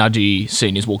idea that Nudgy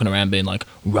Senior's walking around being like,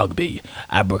 rugby,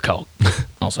 agriculture.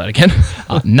 I'll say it again.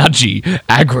 Nudgy,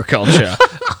 agriculture.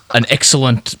 An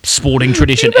excellent sporting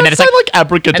tradition. And then it's like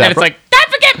abracadabra. And then it's like, don't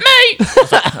forget me! I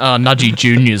was like, oh, Nudgy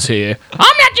Junior's here. I'm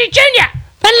Nudgy Junior!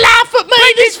 They laugh at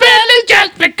me, this family,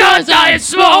 just because I am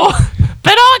small.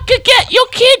 But I could get your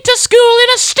kid to school in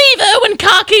a Steve Irwin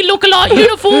khaki lookalike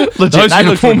uniform. Legit, they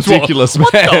look ridiculous,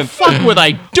 What man. the fuck were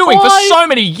they doing? For so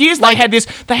many years, they had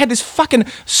this fucking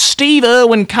Steve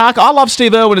Irwin khaki. I love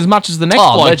Steve Irwin as much as the next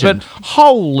bloke, legend. but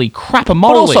holy crap, a But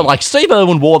moly. also, like, Steve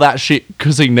Irwin wore that shit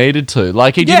because he needed to.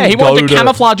 Like, he didn't he go wanted to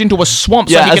camouflage into a swamp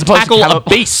so he as could opposed to tackle a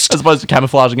beast. As opposed to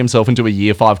camouflaging himself into a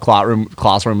year 5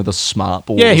 classroom with a smart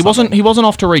ball. Yeah, or he something. wasn't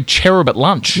off to read Cherub at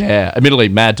lunch. Yeah, admittedly,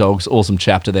 Mad Dog's awesome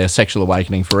chapter there, Sexual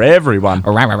Awakening for everyone.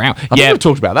 I think we've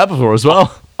talked about that before as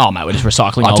well. Oh, mate, we're just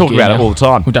recycling. I old talk gear about it now. all the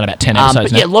time. We've done about 10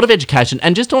 episodes but yeah, a now. lot of education.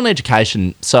 And just on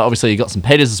education, so obviously you got St.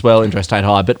 Peters as well, Indro State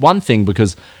High. But one thing,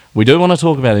 because we do want to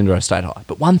talk about Indro State High,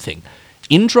 but one thing,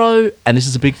 Indro, and this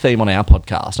is a big theme on our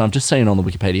podcast, and I've just seen it on the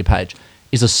Wikipedia page,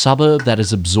 is a suburb that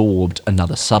has absorbed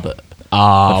another suburb.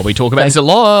 We talk about this a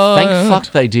lot. Thank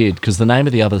fuck they did, because the name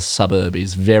of the other suburb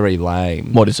is very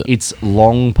lame. What is it? It's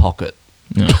Long Pocket.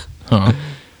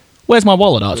 Where's my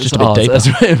wallet? Oh, it's just a bit deeper. It's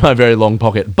in my very long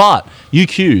pocket. But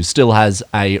UQ still has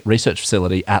a research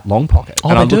facility at Long Pocket.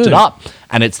 And I they looked do? it up,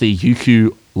 and it's the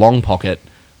UQ Long Pocket,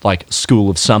 like, School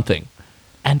of Something.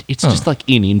 And it's just, like,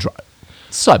 in Indro.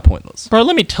 So pointless. Bro,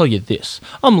 let me tell you this.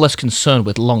 I'm less concerned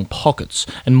with long pockets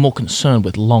and more concerned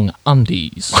with long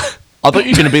undies. I thought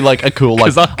you were going to be, like, a cool,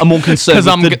 like, I'm more concerned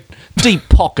 'cause with the deep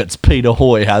pockets Peter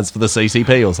Hoy has for the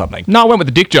CCP or something. No, I went with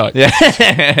the dick joke. Yeah,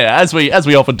 as we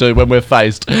often do when we're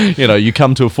faced, you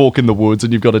come to a fork in the woods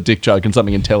and you've got a dick joke and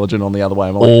something intelligent on the other way.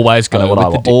 I'm like, Always go I know what with I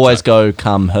the will. dick Always joke. go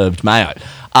come Herbed Mayo.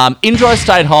 Indro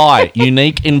State High,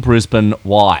 unique in Brisbane.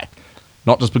 Why?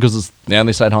 Not just because it's the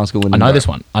only state high school in I Indro. know this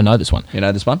one. You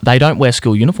know this one? They don't wear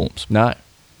school uniforms. No.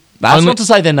 That's Only- not to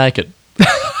say they're naked.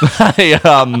 They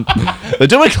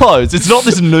do wear clothes. It's not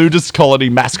this nudist colony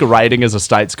masquerading as a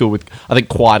state school with, I think,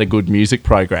 quite a good music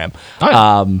program.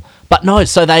 Oh. But no,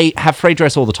 so they have free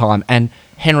dress all the time. And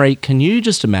Henry, can you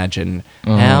just imagine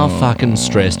how fucking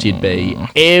stressed you'd be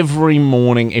every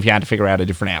morning if you had to figure out a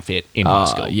different outfit in high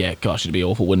school? Yeah, gosh, it'd be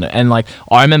awful, wouldn't it? And like,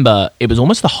 I remember it was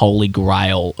almost the holy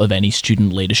grail of any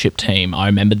student leadership team. I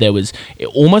remember there was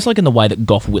almost like in the way that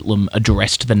Gough Whitlam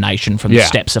addressed the nation from the Yeah.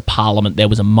 steps of Parliament. There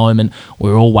was a moment we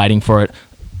were all waiting for it.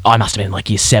 I must have been like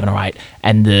year 7 or 8,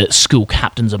 and the school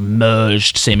captains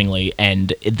emerged seemingly,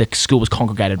 and the school was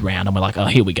congregated round, and we're like, oh,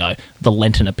 here we go, the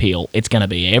Lenten appeal. It's going to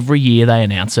be every year they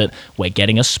announce it. We're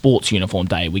getting a sports uniform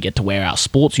day. We get to wear our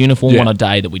sports uniform on a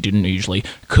day that we didn't usually.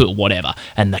 Cool, whatever.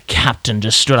 And the captain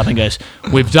just stood up and goes,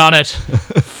 we've done it.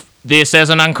 This is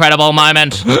an incredible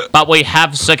moment, but we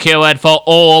have secured for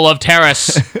all of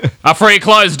Terrace a free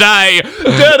closed day.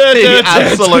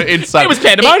 Absolute insane. It was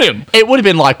pandemonium. It would have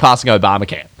been like passing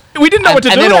Obamacare. We didn't know what to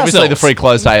do And then with obviously ourselves. the free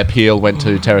closed day appeal went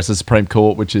to Terrace's Supreme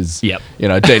Court, which is, Yep.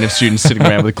 Dean of Students sitting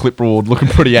around with a clipboard looking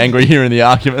pretty angry here in the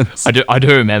arguments. I do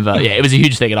remember. Yeah, it was a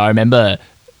huge thing, and I remember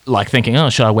like thinking, oh,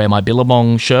 should I wear my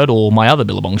Billabong shirt or my other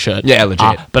Billabong shirt? Yeah,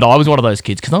 legit. But I was one of those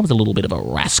kids because I was a little bit of a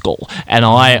rascal, and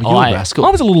I You're a rascal. I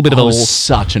was a little bit of I a was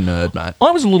such a nerd, mate. I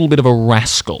was a little bit of a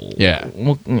rascal. Yeah.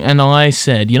 And I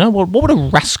said, you know what? What would a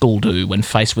rascal do when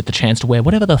faced with the chance to wear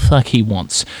whatever the fuck he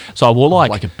wants? So I wore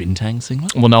Like a bintang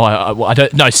singlet? well, no, I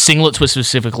don't. No, singlets were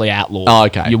specifically outlawed. Oh,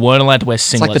 okay. You weren't allowed to wear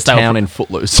singlets. It's like the They were town in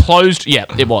Footloose. closed. Yeah,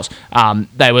 it was.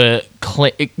 They were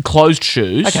closed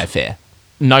shoes. Okay, fair.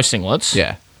 No singlets.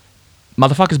 Yeah.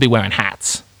 Motherfuckers be wearing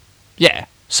hats. Yeah.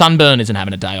 Sunburn isn't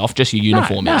having a day off. Just your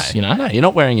uniform is. You know. No, you're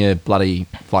not wearing your bloody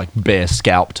like bare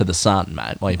scalp to the sun,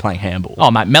 mate, while you're playing handball.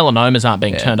 Oh, mate, melanomas aren't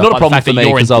being turned Not up a by problem the fact for that me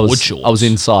you're in because board shorts. I was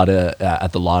inside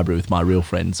at the library with my real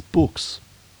friends' books.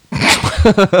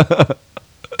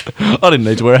 I didn't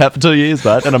need to wear a hat for 2 years,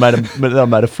 mate, and I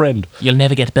made a friend. You'll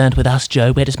never get burnt with us,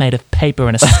 Joe. We're just made of paper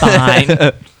and a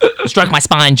spine. Stroke my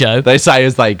spine, Joe. They say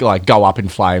as they like go up in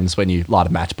flames when you light a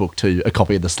matchbook to a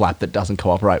copy of the slap that doesn't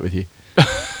cooperate with you.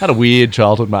 Had a weird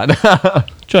childhood, mate.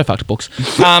 Joe fucked books.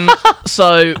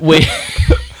 So we.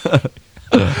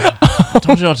 I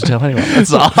told you not to tell anyone. It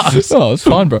sucks. Oh, it's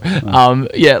fine, bro.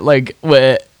 Yeah, like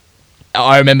where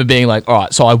I remember being like, all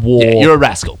right, so I wore. Yeah, you're a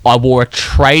rascal. I wore a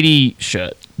tradie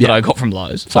shirt that Yeah. I got from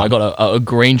Lowe's. So I got a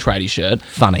green tradie shirt,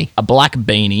 Funny. a black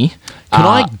beanie. Can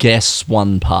I guess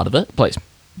one part of it? Please?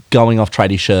 Going off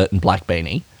tradie shirt and black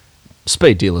beanie.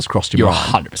 Speed dealers crossed your You're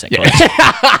mind. 100% correct.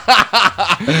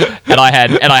 and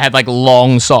I had like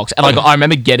long socks, and I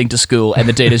remember getting to school and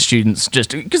the dean of students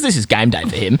just because this is game day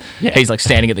for him. Yeah. He's like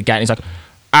standing at the gate and he's like,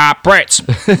 Brett,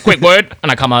 quick word.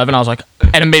 And I come over and I was like,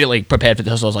 and immediately prepared for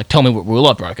this. I was like, tell me what rule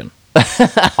I've broken.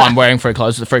 I'm wearing free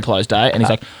clothes. It's a free clothes day, and he's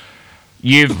like,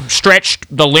 you've stretched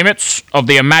the limits of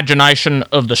the imagination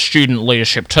of the student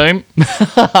leadership team.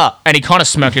 And he kind of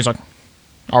smirked. He's like,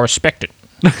 I respect it.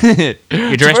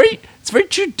 You dressed. It's a very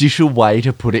judicial way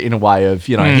to put it in a way of,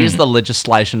 you know, here's the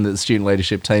legislation that the student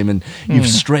leadership team, and you've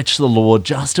stretched the law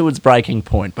just to its breaking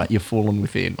point, but you've fallen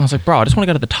within. I was like, bro, I just want to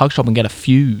go to the tuck shop and get a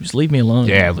fuse. Leave me alone.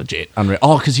 Legit. Unreal.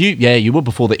 Oh, because you were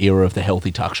before the era of the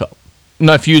healthy tuck shop.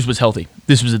 No, Fuse was healthy.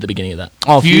 This was at the beginning of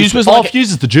that. Fuse was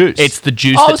Fuse is the juice. It's the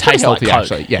juice Oh, that it's pretty tastes like healthy,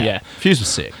 Coke. actually. Yeah. Fuse was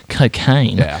sick.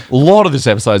 Cocaine. Yeah. A lot of this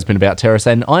episode has been about terrorists,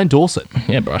 and I endorse it.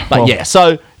 Yeah, bro. But Well, yeah,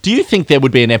 so do you think there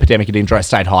would be an epidemic at Indra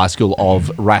State High School of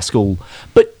rascal,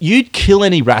 but you'd kill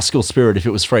any rascal spirit if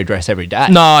it was free dress every day?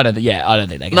 No, I don't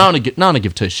think they can. No one would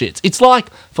give two shits. It's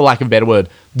like, for lack of a better word,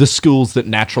 the schools that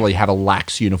naturally have a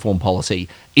lax uniform policy,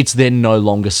 it's then no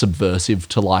longer subversive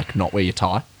to, like, not wear your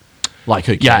tie. Like,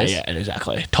 who cares? Yeah,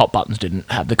 exactly. Top buttons didn't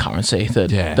have the currency that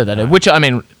Yeah, they did. Which, I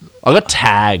mean, I got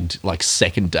tagged, like,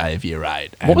 second day of year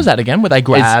 8. what was that again? Where they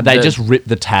grabbed They just rip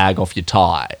the tag off your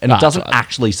tie, and it doesn't right.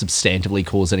 actually substantively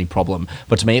cause any problem.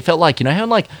 But to me, it felt like, you know how in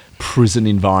like prison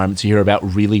environments you hear about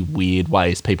really weird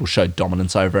ways people show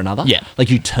dominance over another? Yeah. Like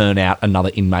you turn out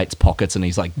another inmate's pockets and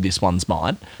he's like, this one's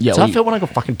mine. Yeah, So well, I felt when I got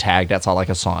fucking tagged outside like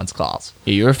a science class.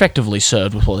 Yeah, you're effectively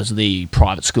served with what is the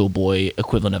private school boy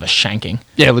equivalent of a shanking.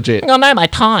 Yeah, legit. Oh no, my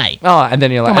tie. Oh, and then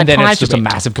you're like, Oh, my and then tie's it's just a a bit-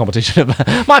 massive competition.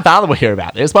 My father will hear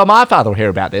about this. Well, my father will hear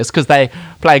about this because they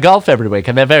play golf every week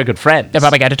and they're very good friends. They're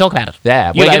probably going to talk about it.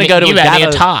 Yeah, You we're owe going to me- go to you a owe me gather.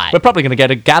 a tie. We're probably going to go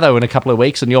to gather in a couple of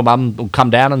weeks, and your mum will come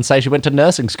down and say she went to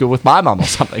nursing school with my mum or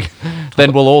something.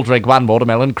 Then we'll all drink one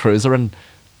watermelon cruiser and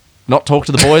not talk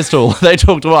to the boys till they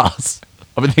talk to us.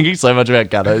 I've been thinking so much about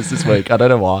gathos this week. I don't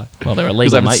know why. Well, they're 'Cause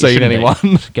illegal, I haven't mate. You seen shouldn't be.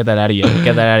 anyone. Get that out of your.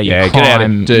 Get that out of your. Yeah, crime, get out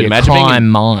of- dude, your imagine being crime in-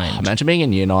 mind. Imagine being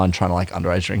in year 9 trying to like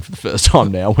underage drink for the first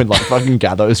time now when like fucking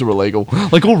gathos are illegal.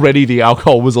 Like already the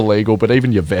alcohol was illegal, but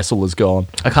even your vessel is gone.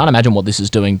 I can't imagine what this is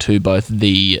doing to both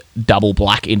the double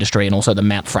black industry and also the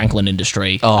Mount Franklin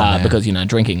industry. Man. Because, you know,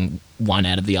 drinking one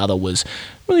out of the other was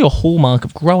really a hallmark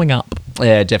of growing up.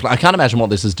 Yeah, definitely. I can't imagine what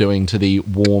this is doing to the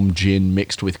warm gin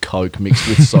mixed with Coke, mixed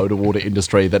with soda water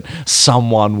industry that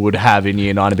someone would have in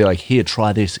year 9 and be like, here,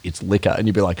 try this, it's liquor. And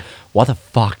you'd be like, why the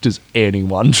fuck does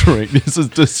anyone drink? This is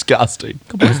disgusting.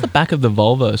 What does the back of the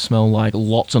Volvo smell like?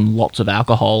 Lots and lots of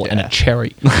alcohol and a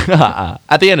cherry.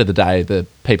 At the end of the day, the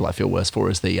people I feel worse for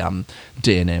is the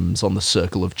D&Ms on the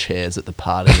circle of chairs at the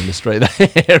party industry.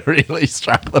 They really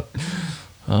struggle.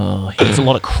 Oh, there's a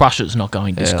lot of crushes not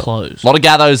going disclosed. A lot of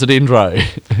gathos at Indro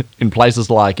in places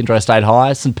like Indro State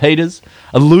High, St. Peter's,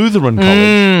 a Lutheran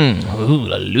college.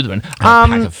 Ooh, a Lutheran. A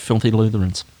pack of filthy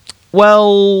Lutherans.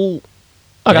 Well,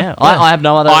 Okay. Yeah, I have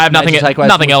no other. I have nothing- major takeaways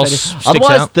nothing from else Wikipedia. sticks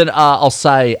Otherwise, out. then I'll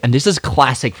say, and this is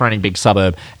classic for any big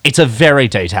suburb. It's a very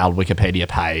detailed Wikipedia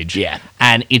page. Yeah.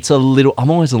 and it's a little.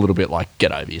 I'm always a little bit like,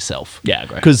 get over yourself. Yeah, I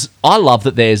agree. Because I love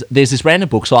that there's this random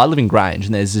book. So I live in Grange,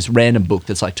 and there's this random book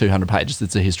that's like 200 pages.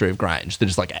 That's a history of Grange that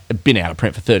has like been out of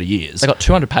print for 30 years. They got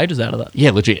 200 pages out of that. Yeah,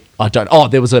 legit. I don't. Oh,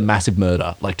 there was a massive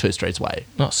murder like 2 streets away.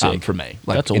 Oh, sick. From me,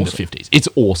 like That's in awesome. the 50s. It's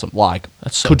awesome. Like,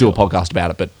 That's so could do a cool. podcast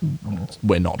about it, but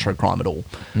we're not true crime at all.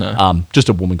 No. Just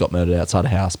a woman got murdered outside a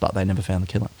house, but they never found the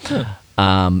killer.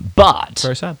 But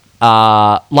Very sad.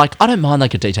 like, I don't mind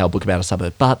like a detailed book about a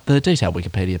suburb, but the detailed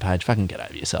Wikipedia page, fucking get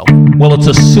over yourself. Well, it's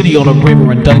a city on a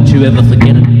river, and don't you ever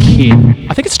forget it, kid.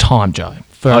 I think it's time, Joe.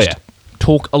 First, yeah.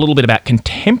 talk a little bit about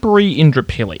contemporary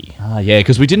Indooroopilly. Yeah,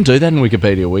 because we didn't do that in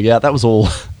Wikipedia. That was all.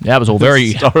 That was all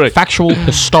very Historic. factual,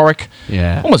 historic,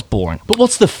 Yeah. almost boring. But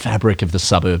what's the fabric of the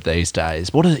suburb these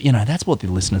days? What are that's what the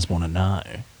listeners want to know.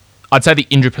 I'd say the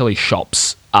Indooroopilly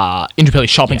shops, Indooroopilly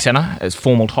Shopping Centre as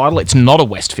formal title. It's not a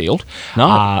Westfield.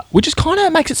 No. Which just kind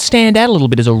of makes it stand out a little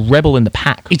bit as a rebel in the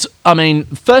pack.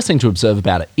 First thing to observe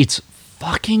about it, it's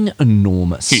fucking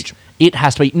enormous. Huge. It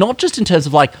has to be, not just in terms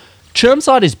of like,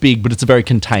 Chermside is big, but it's a very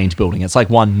contained building. It's like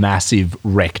one massive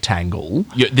rectangle.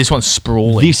 This one's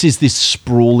sprawling. This is this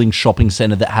sprawling shopping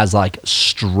centre that has like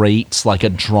streets, like a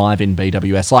drive-in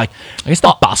BWS. Like, I guess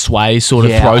the busway sort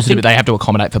of Yeah, I throws it a think- bit. They have to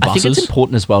accommodate for I think buses. it's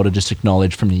important as well to just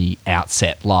acknowledge from the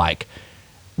outset, like,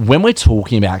 when we're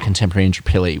talking about contemporary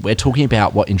Indooroopilly, we're talking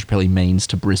about what Indooroopilly means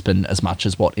to Brisbane as much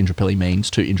as what Indooroopilly means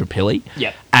to Indooroopilly.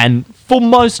 Yep. And for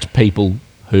most people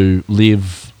who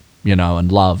live,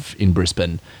 and love in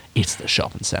Brisbane, it's the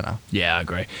shopping centre. Yeah, I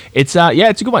agree. It's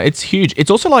it's a good one. It's huge.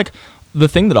 It's also like the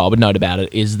thing that I would note about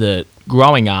it is that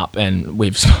growing up, and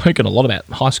we've spoken a lot about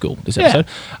high school this episode.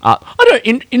 I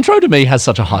know, intro to me has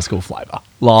such a high school flavour.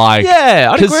 Like, Yeah,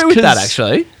 I'd 'cause- agree with that, 'cause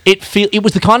actually. It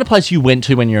was the kind of place you went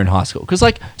to when you're in high school. Because,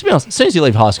 like, to be honest, as soon as you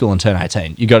leave high school and turn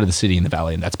 18, you go to the city in the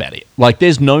valley, and that's about it. Like,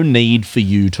 there's no need for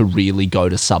you to really go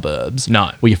to suburbs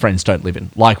No. where your friends don't live in.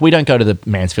 Like, we don't go to the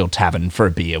Mansfield Tavern for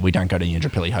a beer. We don't go to the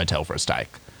Indooroopilly Hotel for a steak.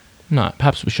 No,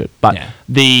 perhaps we should. But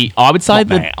Yeah. I would say Not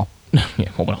that now. yeah,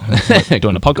 well, we're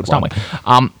doing a podcast, aren't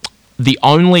we? The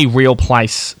only real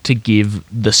place to give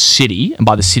the city, and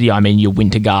by the city I mean your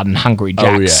Winter Garden, Hungry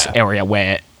Jack's yeah. area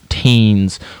where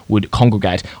teens would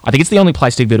congregate, I think it's the only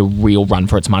place to give it a real run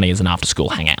for its money as an after-school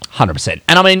hangout. 100%.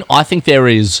 And I mean, I think there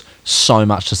is so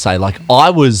much to say. Like, I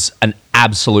was an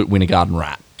absolute Winter Garden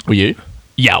rat. Were you?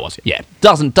 Yeah, I was. Yeah.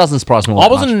 Doesn't surprise me all I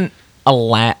that much. wasn't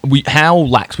how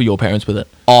lax were your parents with it?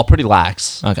 Oh, pretty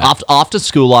lax. Okay. After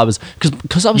school, I was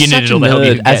because I was You such needed a all the help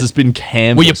you nerd, could as get. has been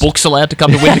canvassed. Were your books allowed to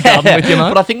come to Winter Garden with you, mate?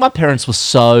 But I think my parents were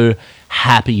so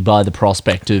happy by the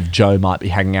prospect of Joe might be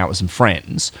hanging out with some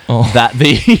friends that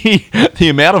the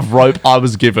amount of rope I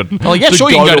was given. Oh, yeah, sure,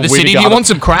 you can go to the city. Do you want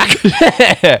some crack?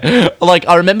 Like,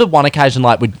 I remember one occasion,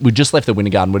 like, we just left the Winter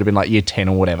Garden, would have been like year 10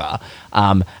 or whatever,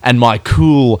 and my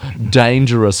cool,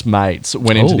 dangerous mates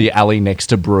went into Oh. the alley next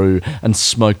to Brew and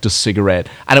smoked a cigarette.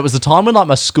 And it was the time when, like,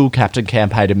 my school captain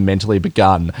campaign had mentally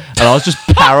begun, and I was just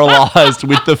paralysed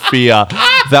with the fear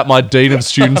that my dean of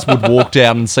students would walk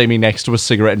down and see me next to a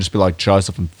cigarette and just be like,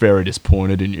 Joseph, I'm very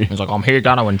disappointed in you. He's like, I'm here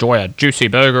going to enjoy a juicy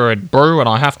burger at Brew, and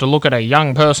I have to look at a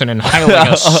young person inhaling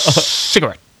a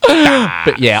cigarette.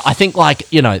 But yeah, I think, like,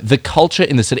 the culture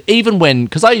in the city, even when,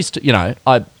 because I used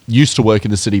to work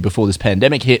in the city before this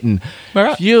pandemic hit, and Where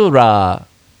at? if you're,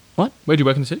 what? Where'd you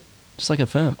work in the city? Just like a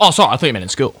firm. Oh, sorry, I thought you meant in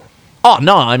school. Oh,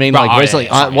 no, I mean, Right, like, oh, recently,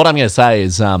 yeah, sorry. what I'm going to say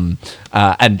is, and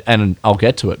I'll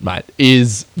get to it, mate,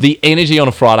 is the energy on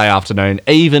a Friday afternoon,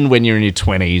 even when you're in your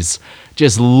 20s,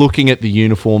 just looking at the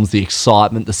uniforms, the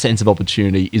excitement, the sense of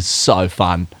opportunity is so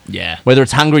fun. Yeah. Whether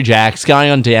it's Hungry Jack's, going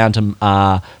on down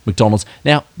to McDonald's.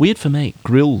 Now, weird for me,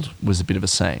 Grilled was a bit of a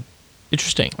scene.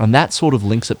 Interesting. And that sort of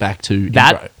links it back to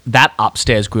intro. That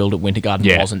upstairs grilled at Winter Garden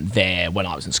Yeah. wasn't there when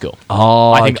I was in school.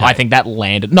 Oh, I okay. think that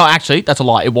landed. No, actually, that's a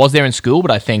lie. It was there in school,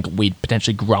 but I think we'd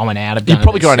potentially grown out of. You're going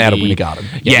probably to the growing out of city. Winter Garden.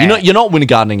 Yeah, You're not Winter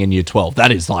Gardening in year 12.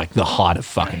 That is like the height of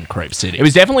fucking creep city. It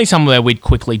was definitely somewhere we'd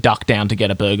quickly duck down to get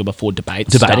a burger before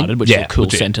debates Debating? started, which Yeah, is a cool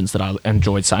legit. sentence that I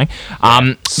enjoyed saying.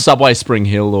 Subway Spring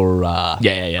Hill or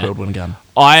Yeah. Grilled Winter Garden.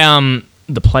 I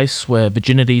the place where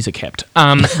virginities are kept.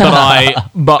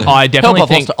 But I definitely Help,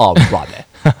 think I've lost right there.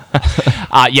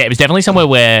 yeah, it was definitely somewhere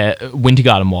where Winter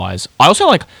Garden wise. I also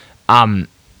like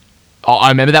I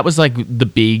remember that was like the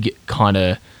big kind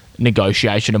of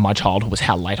negotiation of my childhood was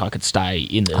how late I could stay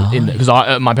in the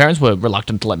because my parents were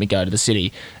reluctant to let me go to the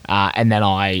city, and then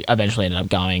I eventually ended up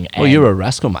going. Well, you're a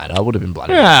rascal, mate. I would have been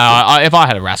bloody. Yeah, if I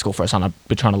had a rascal for a son, I'd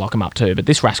be trying to lock him up too. But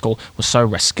this rascal was so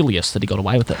rascalious that he got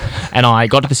away with it. And I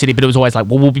got to the city, but it was always like,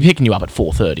 well, we'll be picking you up at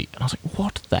 4:30. And I was like,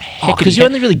 what the heck? Because you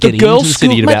only really get into the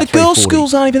city at about 3:40. The girls'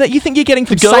 schools aren't even that. You think you're getting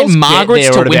from The girls St. Margaret's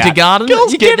get to there at Winter about- Garden?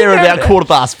 Girls You're get there getting at about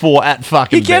 4:15 at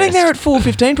fucking You're getting best. there at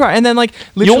 4:15, bro. And then like You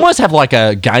literally- almost have like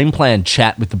a game plan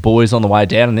chat with the boys on the way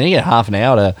down, and then you get half an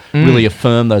hour to really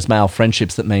affirm those male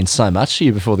friendships that mean so much to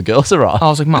you before the girls arrive. I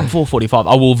was like, Mum, 4:45.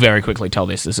 I will very quickly tell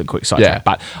this. This is a quick sidetrack.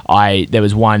 Yeah. But there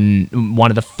was one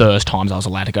of the first times I was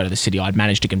allowed to go to the city. I'd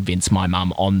managed to convince my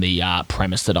mum on the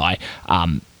premise that I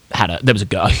there was a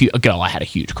girl I had a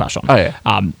huge crush on. Oh, yeah.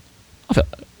 I felt,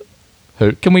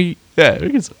 Who? can we? Yeah, who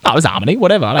gets- Oh, it was Harmony,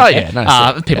 whatever. I don't Oh, care. yeah,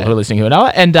 no, sick. People Yeah. who are listening who know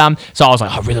it. And so I was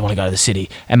like, I really want to go to the city.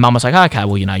 And Mum was like, okay,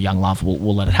 well, young love,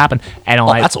 we'll let it happen. And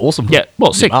that's awesome. Yeah, well,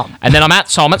 Your sick. mum. And then I'm at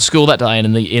school that day,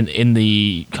 and in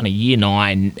the kind of year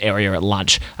 9 area at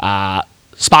lunch,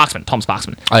 Tom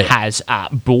Sparksman, has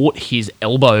brought his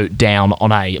elbow down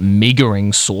on a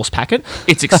meagering sauce packet.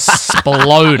 It's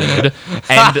exploded,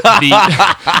 and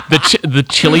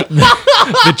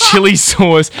the chili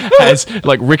sauce has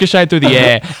like ricocheted through the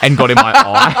air and got in my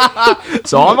eye.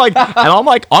 So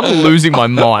I'm losing my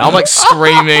mind. I'm like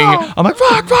screaming. I'm like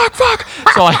fuck.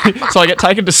 So I get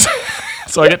taken to.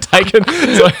 So I get taken.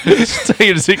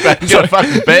 Taking a sick bay and get a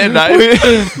fucking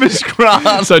Band-Aid. Miss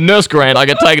Grant. So Nurse Grant, I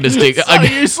get taken to stick.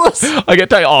 Useless. I get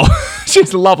taken. Oh,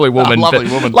 she's a lovely woman. Lovely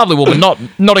but- woman. Lovely woman.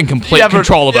 Not in complete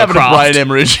control of her having craft. a brain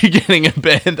hemorrhage, you're getting a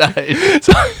Band-Aid.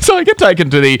 So I get taken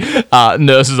to the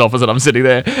nurse's office, and I'm sitting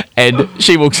there, and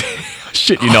she walks.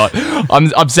 Shit, you not.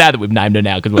 I'm sad that we've named her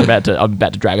now because I'm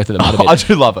about to drag her through the mud a bit. I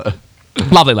do love her.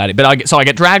 Lovely lady, but I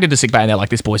get dragged into sick bay, and they're like,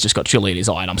 "This boy's just got chili in his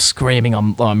eye," and I'm screaming,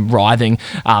 I'm writhing.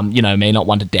 Me not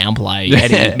one to downplay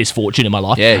any misfortune in my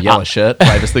life. Yeah, yellow shirt.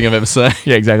 Bravest thing I've ever seen.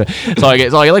 Yeah, exactly. So I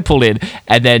get like pulled in,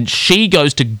 and then she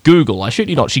goes to Google. I shit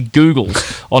you not, she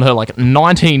Googles on her like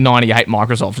 1998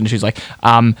 Microsoft, and she's like,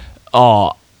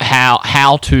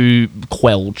 how to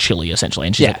quell chili essentially,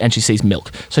 and she sees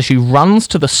milk. So she runs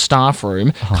to the staff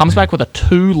room, comes back with a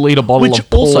 2-litre bottle Which of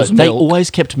Paul's also, they milk.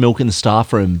 always kept milk in the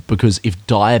staff room because if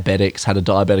diabetics had a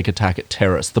diabetic attack at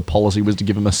Terrace, the policy was to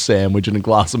give them a sandwich and a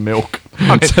glass of milk.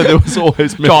 So there was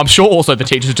always milk. So I'm sure also the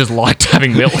teachers just liked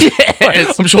having milk.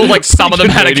 Like, I'm sure like some of them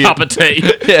had a cup of tea.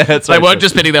 Yeah, that's they right. weren't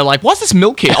just sitting there like, what's this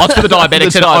milk here? Oh, it's for the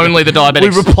diabetics and only the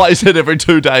diabetics. We replace it every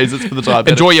 2 days. It's for the diabetics.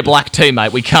 Enjoy your black tea,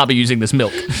 mate. We can't be using this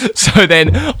milk. So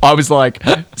then I was like,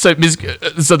 so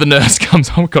the nurse comes.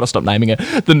 I've got to stop naming her.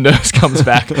 The nurse comes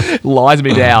back, lies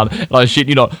me down, and I shit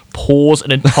you not, pours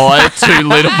an entire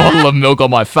 2-litre bottle of milk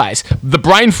on my face. The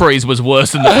brain freeze was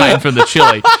worse than the pain from the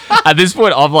chili. At this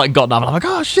point, I've like gotten up and I'm like,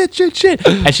 oh shit.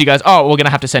 And she goes, oh, we're gonna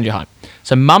have to send you home.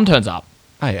 So Mum turns up.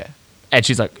 Oh, yeah. And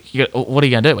she's like, what are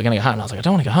you going to do? We're going to go home. And I was like, I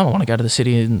don't want to go home. I want to go to the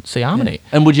city and see Harmony.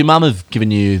 And would your mum have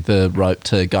given you the rope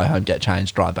to go home, get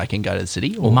changed, drive back and go to the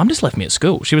city? Well, Mum just left me at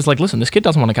school. She was like, listen, this kid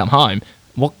doesn't want to come home.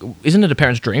 What, isn't it a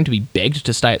parent's dream to be begged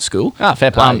to stay at school? Ah,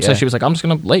 fair play, So yeah. she was like, I'm just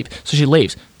going to leave. So she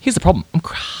leaves. Here's the problem. I'm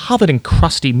covered in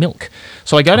crusty milk.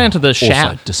 So I go down to the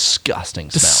shower. Also, disgusting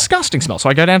smell. Disgusting smell. So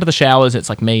I go down to the showers. It's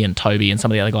like me and Toby and some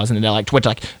of the other guys, and they're like, we're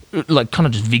like kind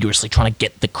of just vigorously trying to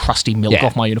get the crusty milk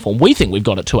off my uniform. We think we've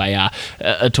got it to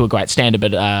a great standard,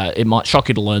 but it might shock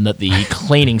you to learn that the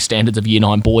cleaning standards of Year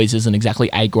 9 boys isn't exactly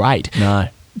A grade. No.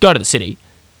 Go to the city.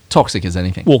 Toxic as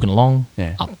anything. Walking along,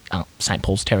 Yeah. up St.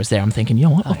 Paul's Terrace there, I'm thinking, you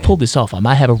know what, I've pulled this off. I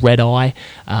may have a red eye,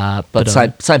 But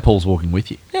St. Paul's walking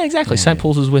with you. yeah, exactly. St.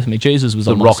 Paul's was with me. Jesus was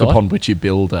The on my rock side. upon which you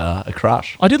build a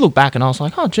crush. I did look back and I was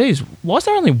like, oh, geez, why is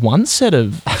there only one set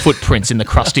of footprints in the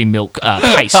crusty milk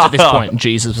paste at this point? And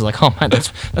Jesus was like, oh, man,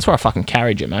 that's where I fucking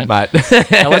carried you, mate. Mate.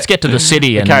 Now let's get to the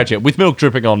city and Carriage it with milk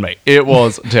dripping on me. It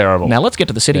was terrible. now let's get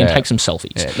to the city and Yeah. take some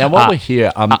selfies. Yeah. Now, while we're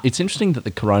here, it's interesting that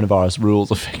the coronavirus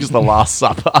rules affects the Last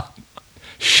Supper.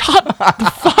 Shut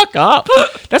the fuck up.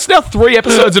 That's now 3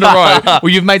 episodes in a row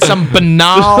where you've made some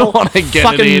banal Wanna get it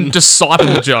fucking in.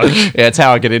 disciple joke. Yeah, it's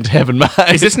how I get into heaven, mate.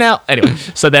 Is this now? Anyway,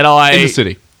 so then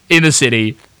In the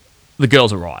city, the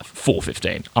girls arrive,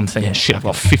 4:15. I'm thinking, shit, I've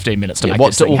got 15 minutes to make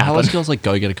this thing How happen. those girls like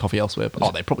go get a coffee elsewhere?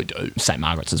 Oh, they probably do. St.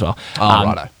 Margaret's as well. Oh,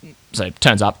 righto. So it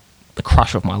turns up, the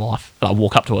crush of my life. And I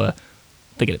walk up to her,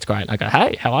 thinking it's great. And I go,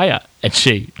 hey, how are you? And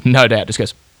she, no doubt, just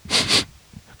goes,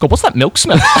 God, what's that milk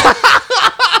smell?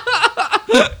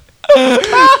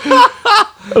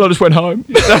 And I just went home.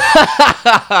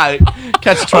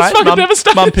 Catch a train. fucking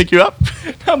devastated. Mum pick you up.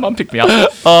 Mum picked me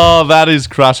up. Oh, that is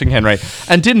crushing, Henry.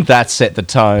 And didn't that set the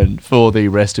tone for the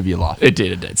rest of your life? It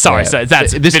did. Sorry, Yeah. so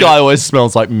that's This guy always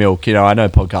smells like milk. You know, I know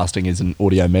podcasting is an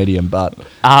audio medium, but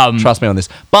trust me on this.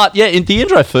 But yeah, in the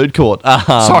Indro food court,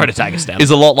 sorry to take us down.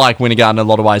 is a lot like Wintergarden in a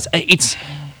lot of ways. It's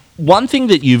one thing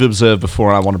that you've observed before,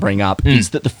 and I want to bring up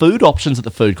is that the food options at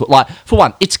the food court, like for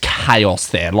one, it's chaos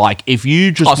there. Like if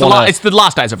you just want, it's the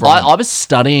last days of Ryan. I was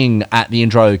studying at the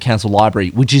Indro Council Library,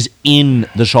 which is in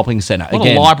the shopping centre. What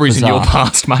are libraries in your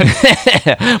past, mate?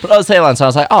 But I was there once, so I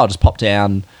was like, oh, I'll just pop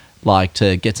down, like,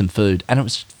 to get some food. And it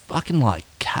was fucking, like,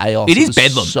 chaos. It is was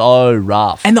bedlam. so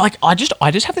rough. And like I just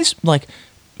have this like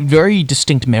very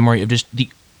distinct memory of just the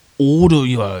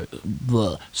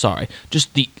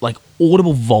just the like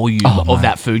audible volume of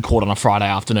that food court on a Friday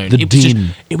afternoon. The It was din.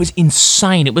 it was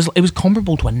insane. It was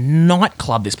comparable to a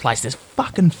nightclub. This place, there's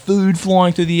fucking food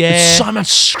flying through the air. So much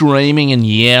screaming and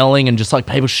yelling and just, like,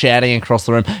 people shouting across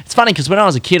the room. It's funny, because when I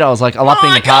was a kid, I was like, I love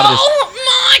being a part of this.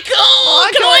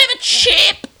 Michael, can I have a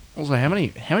chip? I was like, how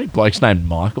many blokes named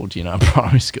Michael do you know in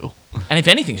primary school? And if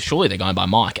anything, surely they're going by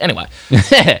Mike. Anyway,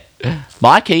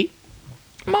 Mikey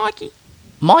Mikey.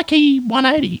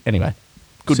 180. Anyway,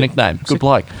 good nickname, good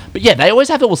bloke. But yeah, they always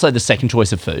have also the second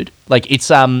choice of food. Like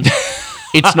it's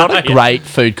it's not a great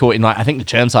food court in, like, I think the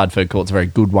Chermside food court's a very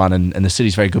good one and the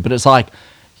city's very good. But it's like,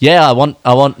 yeah, I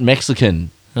want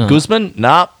Mexican. Guzman,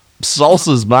 nah,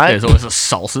 salsas, mate. There's always the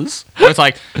salsas. Where it's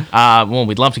like, well,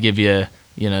 we'd love to give you,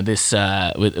 this.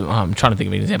 I'm trying to think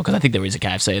of an example because I think there is a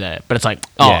KFC there, but it's like,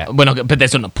 we're not. But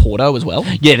there's an Porto as well.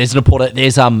 Yeah, there's an Porto.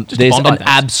 There's Bondi an things.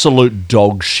 absolute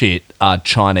dog shit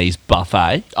Chinese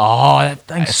buffet. Oh, that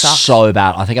thing It's sucks. so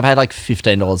bad. I think I paid like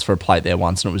 $15 for a plate there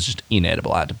once, and it was just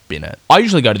inedible. I had to bin it. I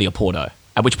usually go to the Porto,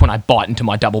 at which point I bite into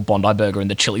my double Bondi burger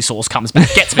and the chili sauce comes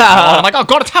back, gets me. I'm like, oh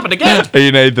god, it's happened again.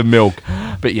 You need the milk.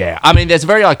 But yeah, I mean, there's a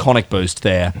very iconic Boost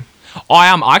there. I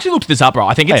actually looked this up, bro.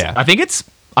 I think it's. Yeah.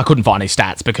 I couldn't find any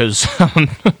stats because,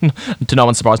 to no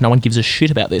one's surprise, no one gives a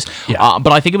shit about this. Yeah.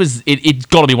 But I think it's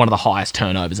got to be one of the highest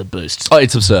turnovers of Boosts. Oh,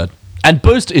 it's absurd. And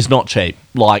Boost is not cheap.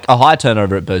 Like, a high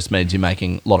turnover at Boost means you're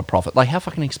making a lot of profit. Like, how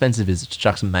fucking expensive is it to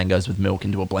chuck some mangoes with milk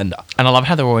into a blender? And I love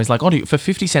how they're always like, oh, for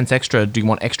 50 cents extra, do you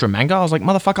want extra mango? I was like,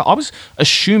 motherfucker, I was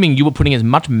assuming you were putting as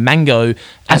much mango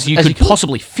as you could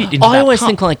possibly fit into I that always cup.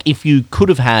 think, like, if you could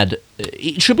have had...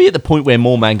 It should be at the point where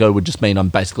more mango would just mean I'm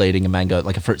basically eating a mango,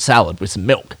 like a fruit salad with some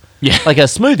milk. Yeah. Like, a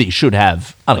smoothie should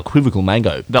have unequivocal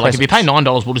mango. They're like, if you presence. pay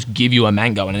 $9, we'll just give you a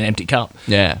mango in an empty cup.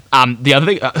 Yeah. The other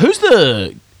thing, who's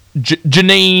the...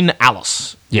 Janine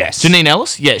Ellis. Yes. Janine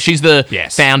Ellis? Yeah, she's the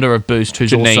Yes. founder of Boost,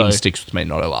 who's Janine also... sticks with me,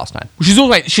 not her last name.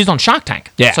 She's on Shark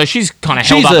Tank. Yeah. So she's kind of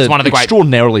held She's up as one of the great...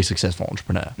 extraordinarily successful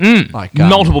entrepreneur. Like,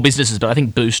 multiple businesses, but I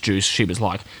think Boost Juice, she was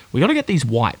like, we got to get these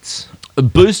whites.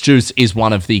 Boost Juice is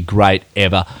one of the great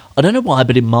ever. I don't know why,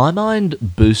 but in my mind,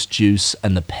 Boost Juice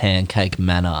and the Pancake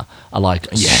Manor are like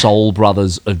soul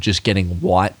brothers of just getting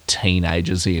white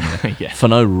teenagers in Yeah. for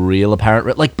no real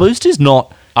apparent... Like, Boost is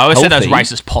not... I always say those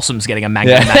healthy. racist possums getting a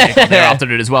mango magic on their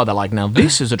afternoon as well. They're like, now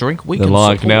this is a drink we They're can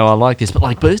like, support. now I like this. But,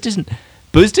 like, Boost isn't...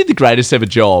 Boost did the greatest ever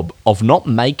job of not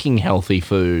making healthy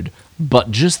food,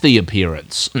 but just the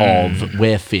appearance of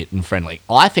we're fit and friendly.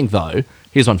 I think, though,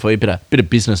 here's one for you, bit of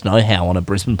business know-how on a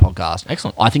Brisbane podcast.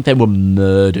 Excellent. I think they were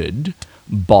murdered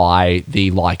by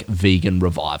the, like, vegan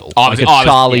revival. I Like was- a I was-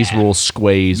 Charlie's yeah. Raw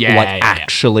Squeeze, Yeah, or, like, yeah, yeah.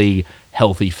 actually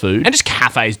healthy food. And just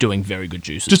cafes doing very good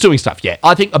juices. Just doing stuff, yeah.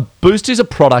 I think a Boost is a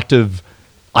product of,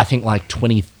 I think, like,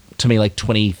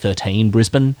 2013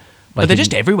 Brisbane. But they're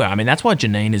just everywhere. I mean, that's why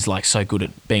Janine is like so good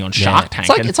at being on Shark Tank.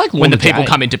 It's like when the Lorna people Jane.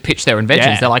 come in to pitch their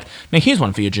inventions, Yeah. they're like, "Now here's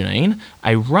one for you, Janine: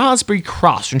 a raspberry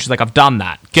crust." And she's like, "I've done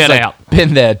that. Get It's like, out."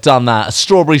 Been there, done that. A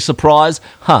strawberry surprise?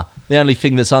 Huh. The only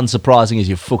thing that's unsurprising is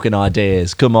your fucking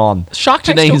ideas. Come on. Shark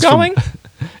Tank's Janine's still going? Is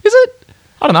it?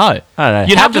 I don't know. I don't know.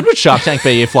 You'd How have good to. would Shark Tank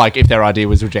be if their idea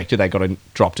was rejected, they got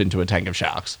dropped into a tank of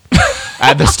sharks?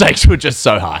 And the stakes were just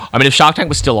so high. I mean, if Shark Tank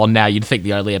was still on now, you'd think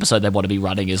the only episode they want to be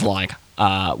running is like,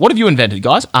 "What have you invented,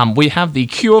 guys? We have the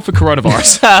cure for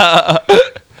coronavirus."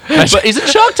 But isn't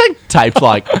Shark Tank taped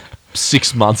like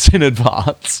 6 months in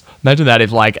advance? Imagine that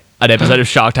if like an episode of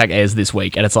Shark Tank airs this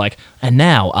week, and it's like, and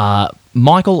now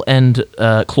Michael and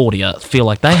Claudia feel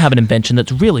like they have an invention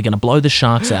that's really going to blow the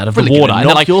sharks out of Really the water. gonna And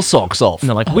they're knock like, your socks off. and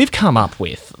they're like, we've come up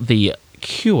with the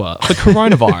cure for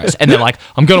coronavirus. And they're like,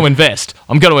 I'm going to invest.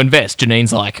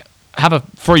 Janine's like, have a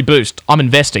free boost. I'm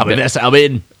investing. I'm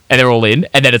in. and they're all in,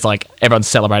 and then it's like everyone's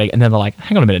celebrating, and then they're like,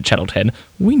 hang on a minute, Channel 10,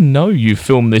 we know you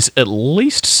filmed this at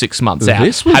least 6 months out.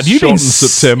 This was shot in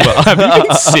September. Have you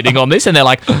been sitting on this? And they're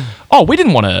like, oh, we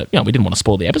didn't want to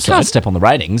spoil the episode. Can't step on the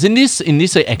ratings in this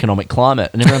economic climate,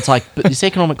 and everyone's like, but this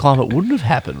economic climate wouldn't have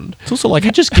happened. It's also like,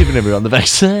 You've just given everyone the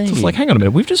vaccine. it's like, hang on a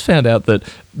minute, we've just found out that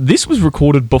this was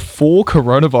recorded before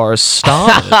coronavirus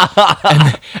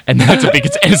started, and that's a big.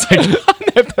 And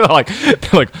it's like,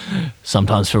 they're like,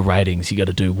 sometimes for ratings you got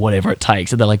to do whatever it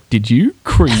takes, and they're like, did you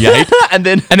create? and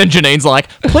then Janine's like,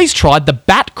 please try the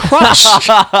Bat Crush.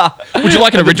 Would you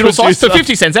like an original size for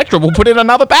 50 cents extra? We'll put in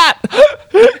another bat.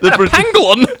 The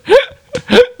pangolin.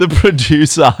 The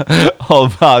producer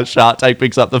of Shark Tank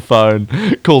picks up the phone,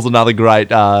 calls another great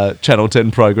Channel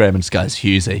 10 program, and just goes,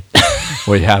 Husey,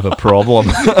 we have a problem.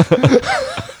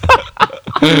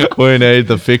 We need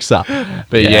the fixer.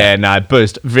 But yeah, no,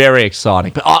 Boost, very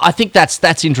exciting. But I think that's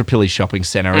Intrapilli Shopping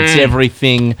Centre. It's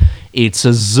everything. It's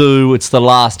a zoo. It's the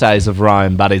last days of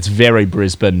Rome, but it's very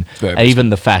Brisbane.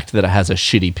 Even the fact that it has a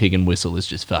shitty Pig and Whistle is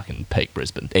just fucking peak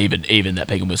Brisbane. Even that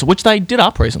Pig and Whistle, which they did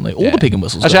up recently. All the Pig and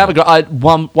Whistles. Actually, I have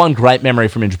one great memory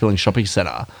from Intrapilli Shopping Centre.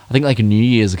 I think like a New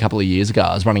Year's a couple of years ago,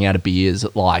 I was running out of beers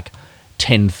at like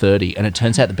 10:30, and it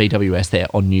turns out the BWS there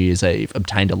on New Year's Eve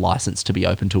obtained a license to be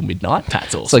open till midnight.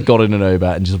 That's awesome. So I got in an Uber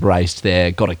and just raced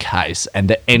there, got a case, and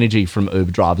the energy from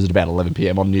Uber drivers at about 11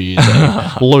 p.m. on New Year's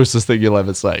Eve, loosest thing you'll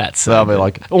ever see. That's so I'll be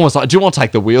like, almost like, do you want to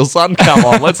take the wheel, son? Come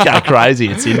on, let's go crazy.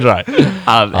 It's Indro.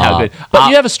 How good. But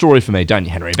you have a story for me, don't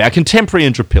you, Henry, about contemporary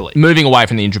Intrapilli? Moving away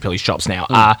from the Intrapilli shops now.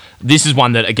 This is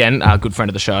one that, again, a good friend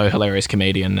of the show, hilarious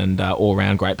comedian and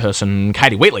all-round great person,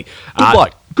 Katie Wheatley.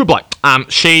 Good bloke.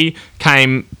 She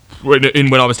came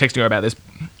when I was texting her about this.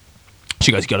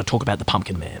 She goes, you got to talk about the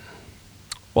Pumpkin Man.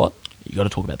 What? You got to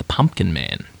talk about the Pumpkin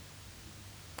Man.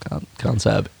 Can't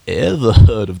say I've ever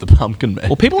heard of the Pumpkin Man.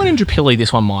 Well, people in Intrapilli,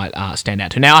 this one might stand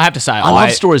out to. Now, I have to say, I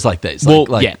love stories like these.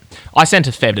 Yeah. I spent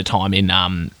a fair bit of time in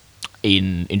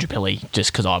Intrapilli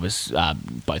just because I was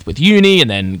both with uni, and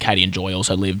then Katie and Joy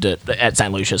also lived at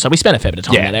St. Lucia, so we spent a fair bit of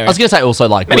time in that area. I was going to say also,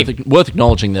 like, worth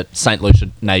acknowledging that St. Lucia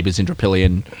neighbours Intrapilli,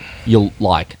 and you'll,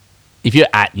 like, if you're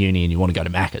at uni and you want to go to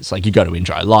Macca's, like, you go to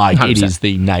Intro. Like, 100%. It is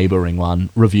the neighbouring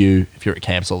one. Review, if you're at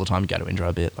camps all the time, you go to Intro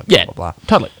a bit. Like, yeah, blah, blah, blah.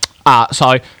 Totally.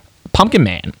 So, Pumpkin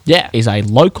Man is a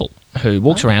local who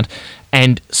walks around,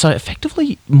 and so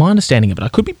effectively, my understanding of it, I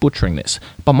could be butchering this,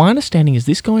 but my understanding is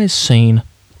this guy is seen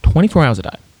 24 hours a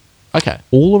day. Okay.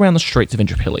 All around the streets of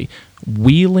Intrapilli,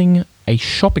 wheeling a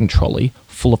shopping trolley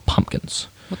full of pumpkins.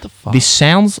 What the fuck? This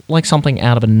sounds like something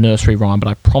out of a nursery rhyme, but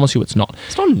I promise you it's not.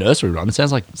 It's not a nursery rhyme. It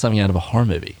sounds like something out of a horror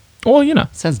movie. Well, you know.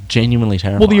 It sounds genuinely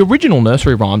terrifying. Well, the original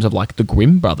nursery rhymes of, like, the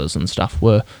Grimm brothers and stuff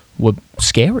were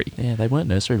scary. Yeah, they weren't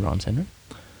nursery rhymes, Henry.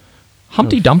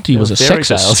 Humpty Dumpty was a fairy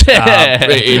sexist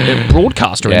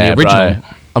broadcaster in the original. Right.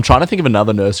 I'm trying to think of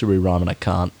another nursery rhyme and I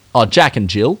can't. Oh, Jack and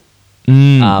Jill.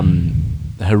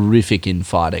 Horrific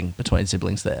infighting between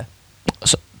siblings there.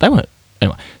 So they weren't.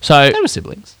 Anyway, so they were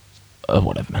siblings.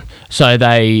 Whatever, man. So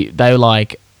they were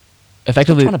like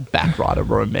effectively trying to backwrite a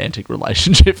romantic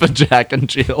relationship for Jack and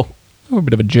Jill. They were a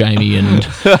bit of a Jamie and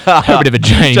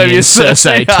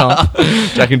Cersei type.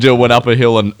 Jack and Jill went up a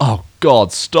hill and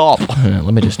God, stop!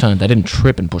 Let me just turn. They didn't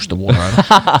trip and push the water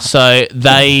over. So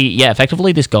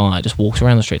effectively, this guy just walks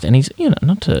around the streets, and he's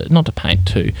not to paint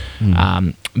too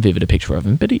vivid a picture of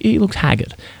him, but he looks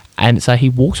haggard, and so he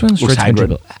walks around the streets.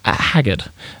 Haggard.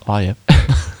 Oh yeah.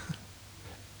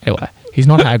 Anyway, he's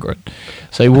not Hagrid.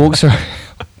 So he walks around.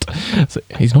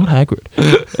 He's not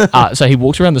Hagrid. So he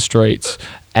walks around the streets,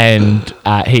 and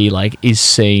he is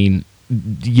seen.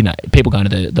 People going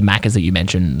to the Maccas that you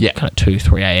mentioned, kind of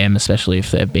 2-3 a.m, especially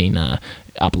if they've been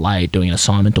up late doing an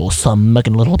assignment or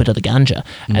smoking a little bit of the ganja,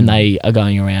 and they are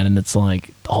going around, and it's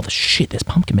like, oh, there's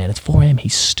Pumpkin Man. It's 4 a.m.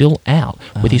 He's still out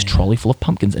with his trolley full of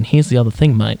pumpkins. And here's the other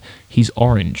thing, mate. He's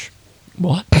orange.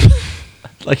 What?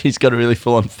 Like he's got a really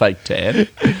full-on fake tan.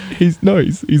 He's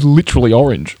literally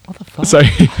orange. What the fuck?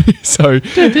 So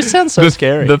dude, this sounds so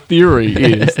scary. The theory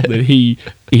is that he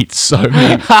eats so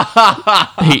many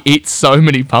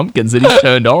pumpkins that he's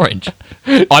turned orange.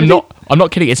 I'm not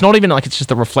kidding. It's not even like it's just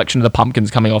the reflection of the pumpkins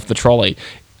coming off the trolley.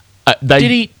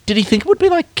 Did he think it would be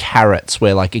like carrots,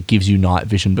 where like it gives you night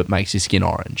vision but makes your skin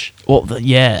orange? Well,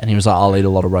 yeah. And he was like, I'll eat a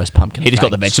lot of roast pumpkin. He just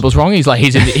got the vegetables wrong. He's like,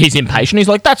 he's impatient. He's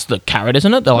like, that's the carrot,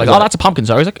 isn't it? They're like, oh, that's a pumpkin.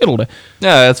 So he's like, it'll do.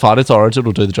 Yeah, that's fine. It's orange.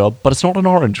 It'll do the job. But it's not an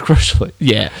orange, crucially.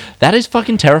 Yeah. That is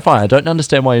fucking terrifying. I don't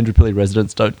understand why Indooroopilly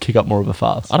residents don't kick up more of a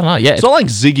fuss. I don't know. Yeah. It's not like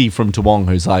Ziggy from Toowong,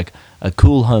 who's like a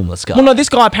cool homeless guy. Well, no, this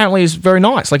guy apparently is very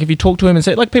nice. Like, if you talk to him and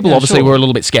say, like, people obviously were a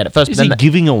little bit scared at first. Is he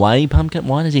giving away pumpkin?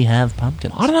 Why does he have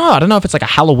pumpkins? I don't know. I don't know if it's like a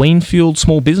Halloween Halloween-fueled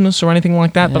small business or anything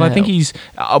like that. But I think he's,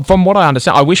 from what I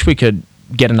understand, I wish we could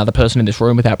get another person in this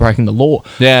room without breaking the law.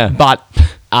 Yeah. But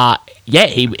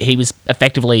he was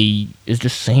effectively is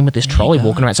just seen with this trolley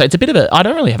walking around. So it's a bit of a. I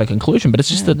don't really have a conclusion, but it's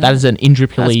just that is an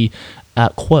Indooroopilly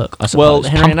quirk, I Well, suppose.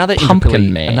 Henry, another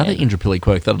pumpkin man. Indooroopilly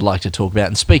quirk that I'd like to talk about.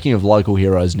 And speaking of local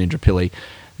heroes in Indooroopilly,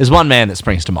 there's one man that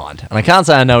springs to mind, and I can't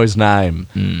say I know his name,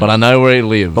 but I know where he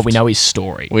lived. But we know his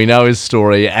story. We know his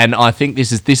story, and I think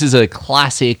this is a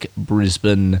classic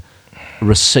Brisbane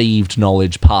received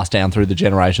knowledge passed down through the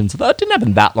generations. Although it didn't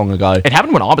happen that long ago. It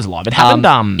happened when I was alive. It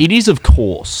happened. It is, of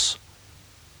course,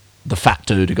 the fat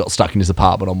dude who got stuck in his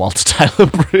apartment on Walter Taylor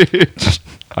Bridge.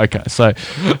 Okay, so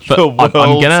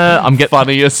I'm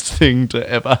funniest thing to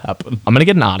ever happen. I'm gonna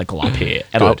get an article up here,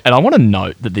 and I want to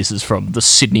note that this is from the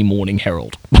Sydney Morning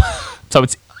Herald. So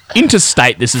it's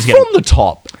interstate. This is From the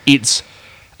top, it's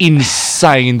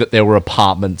insane that there were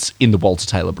apartments in the Walter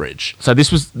Taylor Bridge. So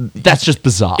That's just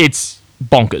bizarre. It's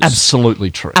bonkers.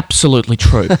 Absolutely true. Absolutely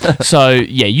true. So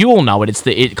yeah, you all know it.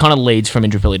 It kind of leads from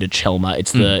Indooroopilly to Chelmer.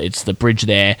 It's the bridge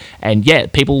there, and yeah,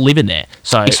 people live in there.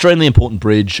 So Extremely important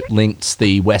bridge, links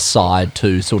the west side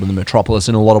to sort of the metropolis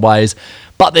in a lot of ways.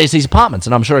 But there's these apartments,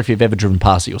 and I'm sure if you've ever driven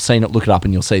past it, you'll seen it. Look it up,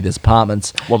 and you'll see there's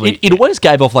apartments. Well, it always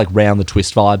gave off like round the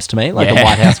twist vibes to me, like a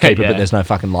lighthouse keeper, Yeah. but there's no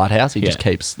fucking lighthouse. He just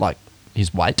Yeah. keeps like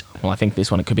his weight. well, I think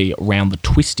this one it could be around the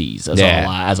twisties, as Yeah.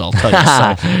 I'll tell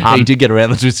you. So, He did get around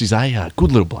the twisties.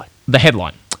 Good little bloke. the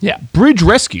headline. Yeah. Bridge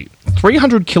rescue.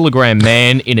 300-kilogram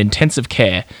man in intensive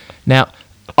care. Now,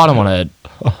 I don't want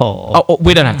to...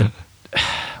 we don't have to...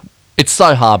 It's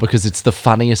so hard because it's the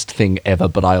funniest thing ever,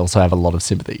 but I also have a lot of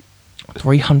sympathy.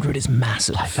 300 is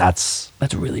massive. That's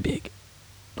really big.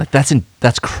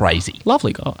 that's crazy.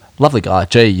 Lovely guy. Lovely guy.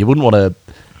 Gee, you wouldn't want to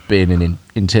be in an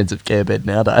intensive care bed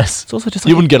nowadays. It's also just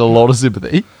You wouldn't get a lot of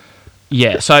sympathy.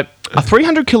 Yeah, so a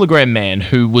 300-kilogram man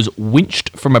who was winched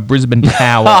from a Brisbane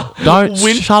tower...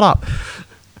 Shut up.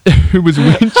 Who was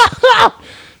winched...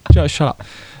 Joe, shut up.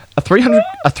 A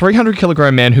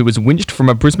 300-kilogram man who was winched from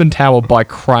a Brisbane tower by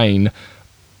crane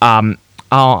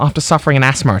after suffering an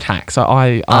asthma attack. So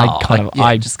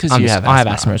just 'cause you have I have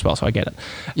asthma. asthma as well, so I get it.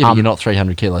 Yeah, but you're not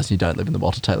 300 kilos and you don't live in the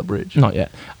Walter Taylor Bridge. Not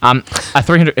yet. An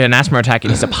asthma attack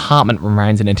in his apartment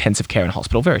remains in intensive care in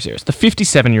hospital. Very serious. The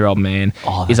 57-year-old man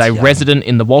is a resident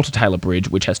in the Walter Taylor Bridge,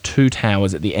 which has 2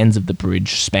 towers at the ends of the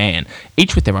bridge span,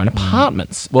 each with their own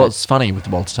apartments. Well, it's funny with the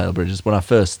Walter Taylor Bridge is when I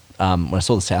first when I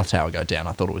saw the South Tower go down,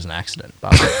 I thought it was an accident.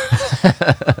 But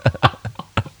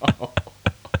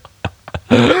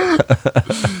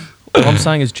All I'm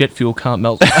saying is jet fuel can't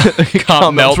melt.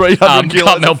 can't melt 300 kilos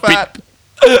can't melt of fat.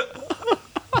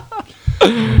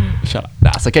 Shut up.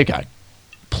 Nah, so keep going.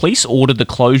 Police ordered the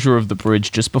closure of the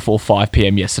bridge just before 5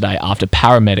 p.m. yesterday after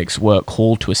paramedics were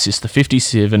called to assist the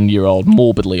 57-year-old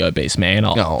morbidly obese man,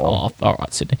 all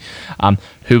right, Sydney,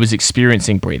 who was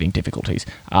experiencing breathing difficulties.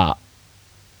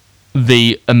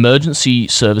 The emergency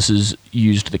services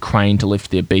used the crane to lift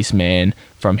the obese man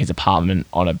from his apartment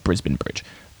on a Brisbane bridge.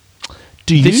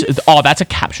 That's a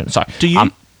caption. Sorry. Do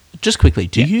you just quickly?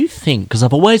 Do you think? Because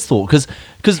I've always thought because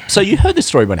so you heard this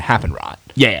story when it happened, right?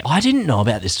 Yeah. I didn't know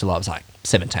about this till I was like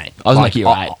 17. I was like, you're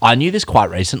right. I knew this quite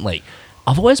recently.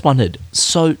 I've always wondered.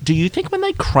 So, do you think when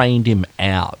they craned him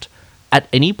out, at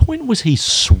any point was he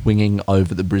swinging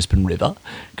over the Brisbane River?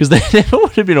 Because there never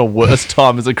would have been a worse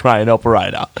time as a crane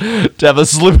operator to have a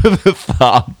slip of the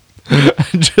thumb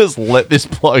and just let this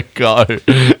bloke go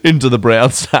into the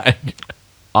brown sag.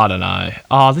 I don't know.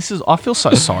 I feel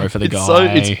so sorry for the guy. So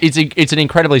it's an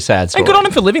incredibly sad story. And good on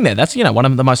him for living there. That's one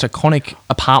of the most iconic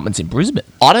apartments in Brisbane.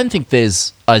 I don't think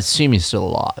there's. I assume he's still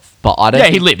alive, but I don't. Yeah,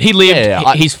 think, he lived.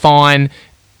 Yeah, He's fine.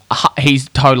 He's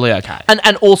totally okay.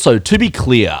 And also, to be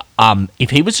clear, if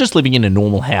he was just living in a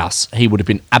normal house, he would have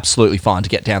been absolutely fine to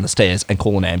get down the stairs and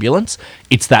call an ambulance.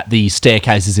 It's that the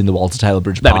staircases in the Walter Taylor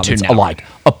Bridge apartments are like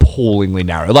appallingly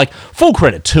narrow. Like, full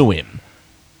credit to him.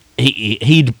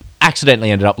 He'd accidentally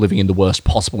ended up living in the worst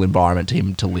possible environment to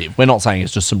him to live. We're not saying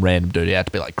it's just some random dude who had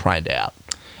to be like craned out.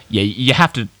 Yeah, you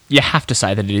have to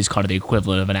say that it is kind of the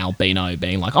equivalent of an albino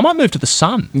being like, I might move to the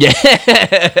sun.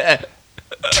 Yeah.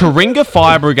 Taringa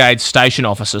Fire Brigade Station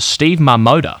Officer Steve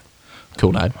Marmoda,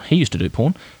 Cool name. he used to do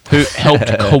porn, who helped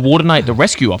coordinate the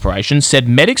rescue operation, said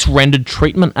medics rendered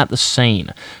treatment at the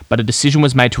scene, but a decision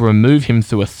was made to remove him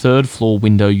through a third-floor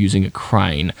window using a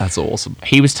crane. That's awesome.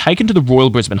 He was taken to the Royal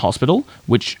Brisbane Hospital,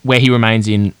 where he remains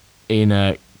in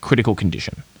a critical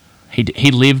condition.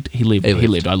 He lived.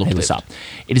 I looked this up.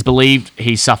 It is believed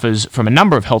he suffers from a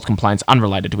number of health complaints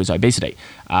unrelated to his obesity.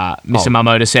 Mr.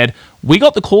 Marmoda said, "We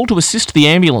got the call to assist the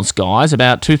ambulance guys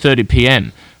about 2:30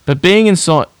 p.m. But being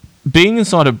inside being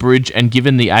inside a bridge and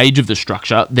given the age of the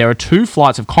structure, there are 2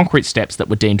 flights of concrete steps that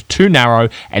were deemed too narrow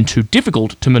and too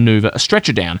difficult to manoeuvre a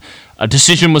stretcher down. A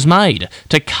decision was made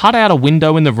to cut out a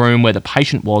window in the room where the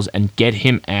patient was and get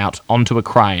him out onto a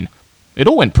crane. It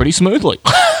all went pretty smoothly.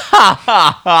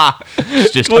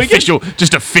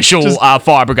 Just official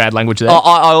fire brigade language there.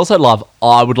 I also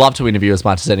I would love to interview as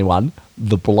much as anyone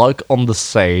the bloke on the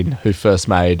scene who first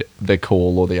made the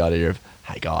call or the idea of,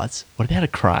 hey guys, what about a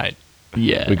crane?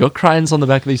 Yeah. We got cranes on the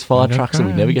back of these fire trucks and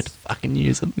we never get to fucking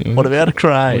use them. What about a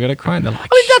crane? We got a crane. They're like, I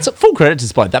mean, that's a full credit to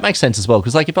this bloke. That makes sense as well.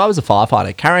 Because, like, if I was a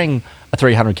firefighter, carrying a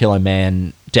 300-kilo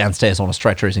man downstairs on a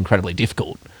stretcher is incredibly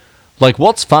difficult. Like,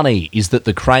 what's funny is that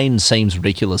the crane seems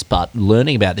ridiculous, but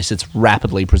learning about this, it's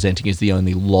rapidly presenting as the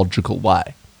only logical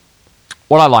way.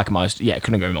 what I like most,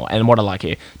 couldn't agree more. And what I like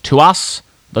here, to us,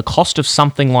 the cost of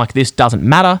something like this doesn't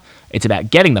matter. It's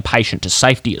about getting the patient to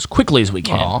safety as quickly as we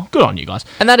can. Aww. Good on you guys.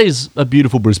 And that is a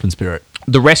beautiful Brisbane spirit.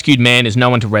 The rescued man is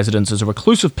known to residents as a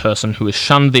reclusive person who has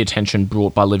shunned the attention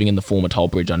brought by living in the former toll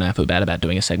bridge. I now feel bad about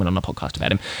doing a segment on a podcast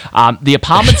about him. The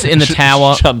apartments in the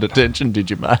tower... Shunned attention, did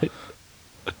you, mate?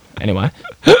 Anyway.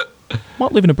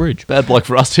 Might live in a bridge. Bad bloke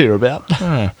for us to hear about.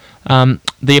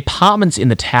 The apartments in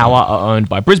the tower are owned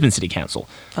by Brisbane City Council.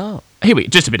 Oh. Here we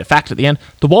just a bit of fact at the end.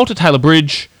 The Walter Taylor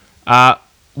Bridge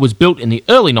was built in the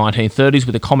early 1930s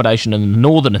with accommodation in the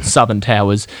northern and southern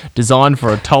towers, designed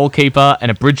for a toll keeper and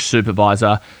a bridge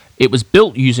supervisor. It was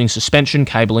built using suspension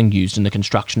cabling used in the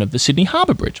construction of the Sydney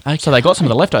Harbour Bridge. Okay. So they got some of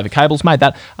the leftover cables, made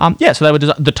that. So they were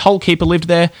the toll keeper lived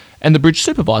there and the bridge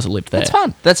supervisor lived there. That's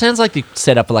fun. That sounds like the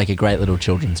setup for like a great little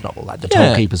children's novel, like The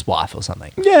Tollkeeper's Wife or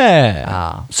something.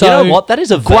 Yeah. So you know what? That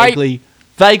is a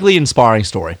vaguely inspiring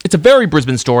story. It's a very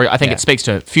Brisbane story. I think it speaks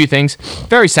to a few things.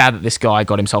 Very sad that this guy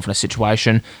got himself in a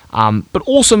situation, but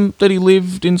awesome that he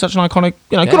lived in such an iconic,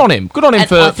 good on him. Good on him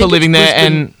for living there.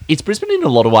 And it's Brisbane in a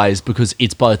lot of ways because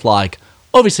it's both like,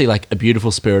 obviously like a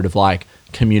beautiful spirit of like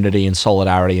community and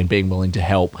solidarity and being willing to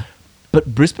help.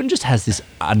 But Brisbane just has this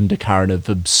undercurrent of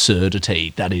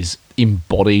absurdity that is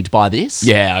embodied by this.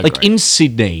 Yeah, I like agree. in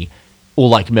Sydney or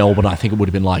like Melbourne, I think it would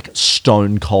have been like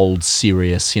stone cold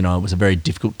serious. It was a very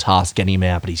difficult task getting him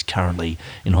out, but he's currently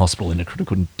in hospital in a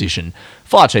critical condition.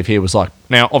 Fire chief here was like,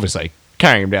 now obviously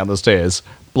carrying him down the stairs,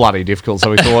 bloody difficult.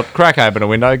 So we thought, crack open a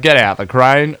window, get out the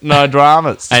crane, no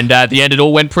dramas. And at the end, it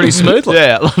all went pretty smoothly.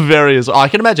 Yeah, I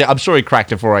can imagine. I'm sure he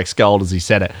cracked a 4X gold as he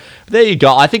said it. But there you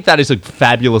go. I think that is a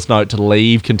fabulous note to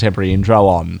leave contemporary intro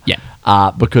on.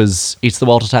 Yeah. Because it's the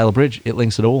Walter Taylor Bridge. It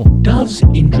links it all. Does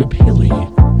Indrapilli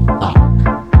fuck?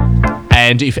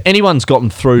 And if anyone's gotten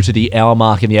through to the hour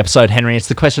mark in the episode, Henry, it's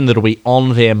the question that'll be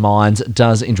on their minds.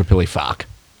 Does Indrapilli fuck?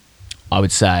 I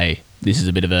would say this is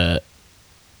a bit of a,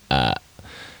 I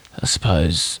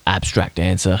suppose, abstract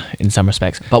answer in some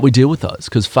respects. But we deal with those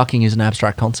because fucking is an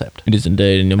abstract concept. It is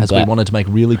indeed. And As we wanted to make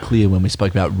really clear when we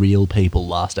spoke about real people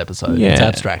last episode. Yeah. It's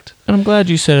abstract. And I'm glad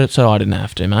you said it so I didn't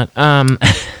have to, mate.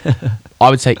 I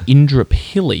would say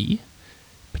Indrapilli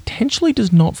potentially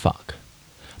does not fuck.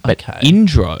 But Okay.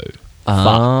 Indro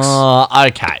fucks.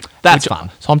 Okay. That's fun.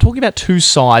 So I'm talking about two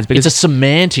sides. Because It's a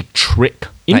semantic trick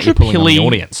that you're pulling on the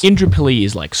audience. Indrapilli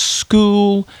is like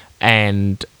school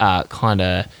and kind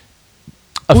of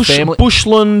family-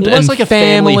 bushland Almost and like a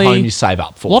family home you save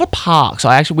up for. A lot of parks.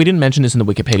 We didn't mention this in the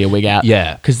Wikipedia wig out.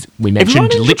 Yeah. Because we mentioned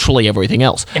Everyone in literally everything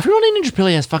else. Everyone in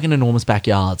Indrapilli has fucking enormous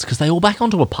backyards because they all back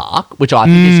onto a park, which I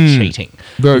think is cheating.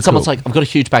 Very And someone's cool. like, I've got a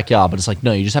huge backyard, but it's like,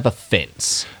 no, you just have a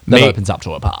fence that opens up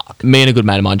to a park. Me and a good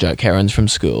mate of mine, Joe Kerrins from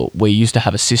school, we used to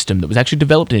have a system that was actually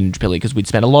developed in Indrapilli because we'd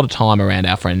spent a lot of time around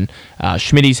our friend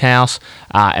Schmidt's house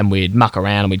and we'd muck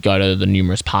around and we'd go to the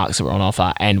numerous parks that were on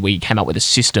offer, and we came up with a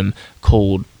system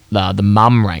called the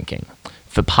mum ranking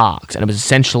for parks, and it was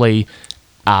essentially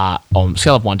on a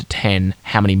scale of 1 to 10,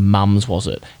 how many mums was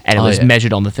it? And it was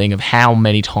measured on the thing of how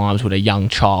many times would a young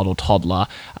child or toddler,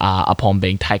 upon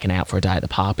being taken out for a day at the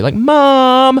park, be like,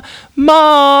 Mum,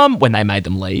 Mum, when they made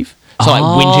them leave. So like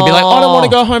whingy, be like, I don't want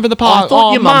to go home from the park. I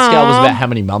thought your mum Mum. scale was about how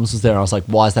many mums was there. I was like,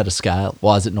 why is that a scale?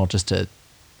 Why is it not just a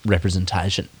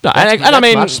representation? No, That's and I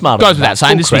mean, much smarter goes than without that.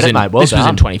 saying, Full this was credit, in mate. Well this was in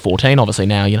done. 2014. Obviously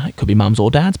now, it could be mums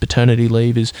or dads. Paternity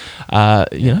leave is, And a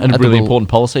really little- important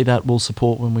policy that we'll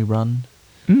support when we run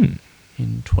in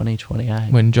 2028.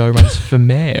 when Joe runs for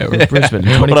mayor of Brisbane.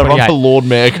 When I run 2028. for Lord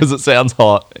Mayor because it sounds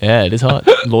hot. Yeah, it is hot.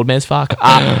 Lord Mayor's fuck.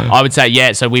 I would say,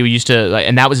 yeah, so we were used to,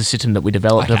 and that was a system that we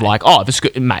developed of like,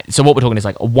 mate, so what we're talking is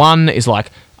like, one is like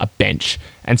a bench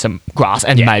and some grass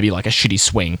and maybe like a shitty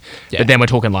swing. Yeah. But then we're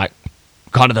talking like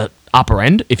kind of the upper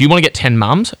end. If you want to get 10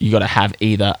 mums, you got to have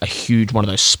either a huge one of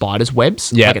those spiders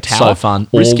webs, Yeah, like a tower, so fun.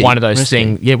 or Risky. one of those Risky.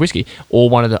 things. Yeah, risky. Or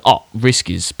one of the risk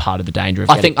is part of the danger of.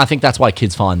 I think that's why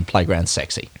kids find playgrounds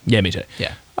sexy. Yeah, me too.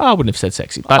 Yeah. I wouldn't have said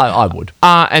sexy, but I would.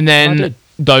 And I then did.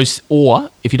 those, or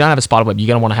if you don't have a spider web, you're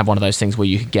gonna want to have one of those things where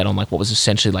you could get on like what was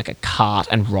essentially like a cart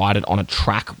and ride it on a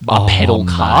track, a pedal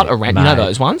cart mate, around. You know mate.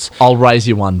 those ones? I'll raise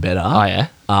you one better. Oh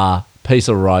yeah. Piece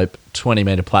of rope,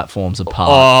 20-meter platforms apart.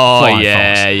 Oh, Flying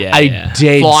yeah, fox. yeah, A yeah.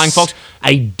 dead Flying fox.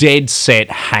 A dead set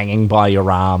hanging by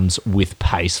your arms with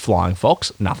pace flying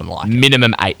fox. Nothing like it.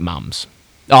 Minimum 8 mums.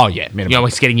 Oh yeah, minimum. You know,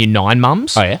 it's getting you 9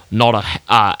 mums. Oh, yeah? Not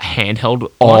a handheld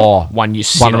one you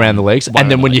sit one around on. the legs, One and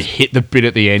then around when the you legs. hit the bit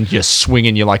at the end, you're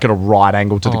swinging. You're like at a right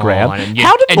angle to the Oh, ground. and you-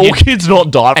 How did and more you- kids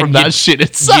not die from and that you- shit?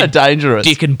 It's so your dangerous.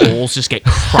 dick and balls just get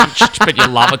crunched, but you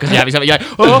love it because you have something.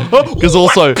 Because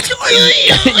also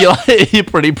you're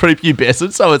pretty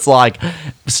prepubescent, so it's like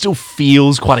still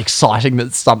feels quite exciting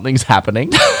that something's happening.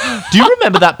 Do you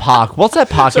remember that park? What's that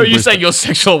park? So in are you Brisbane? saying your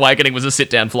sexual awakening was a sit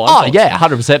down flying? Oh fox? yeah,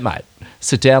 100%, mate.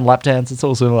 Sit down, lap dance. It's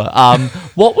all similar.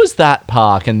 What was that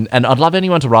park? And I'd love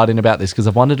anyone to write in about this because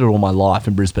I've wondered it all my life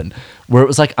in Brisbane, where it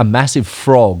was like a massive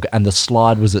frog and the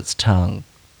slide was its tongue.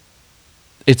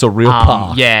 It's a real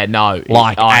park. Yeah, no.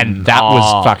 And that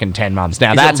was fucking 10 months.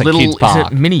 Now that's a kid's park.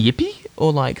 Is it Mini Yippie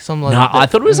or like something like No, that? I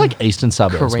thought it was like eastern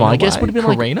suburbs. Carina My guess Way? would have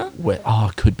been Carina? like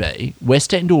it could be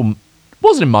West End or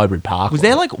wasn't in Mowbray Park. Was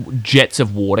there like jets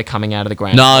of water coming out of the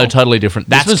ground? No, as well? totally different.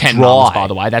 This That's was 10 dry. mums, by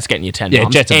the way. That's getting you 10 Yeah,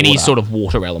 mums. jets of Any water. sort of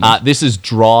water element. This is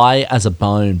dry as a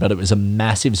bone, but it was a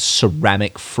massive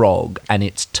ceramic frog, and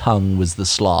its tongue was the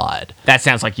slide. That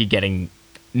sounds like you're getting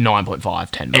 9.5,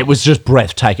 10 mums. It was just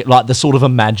breathtaking. Like the sort of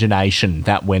imagination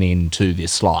that went into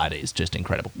this slide is just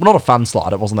incredible. Well, not a fun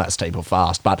slide. It wasn't that steep or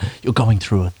fast, but you're going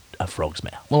through a frog's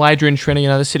mouth. Well, Adrian Trina, you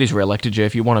know, the city's re-elected you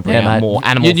if you want to bring out mate. more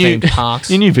animal-themed parks.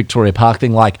 Your new Victoria Park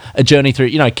thing, like a journey through,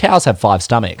 cows have 5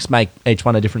 stomachs. Make each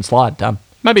one a different slide. Done.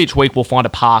 Maybe each week we'll find a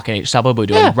park in each suburb we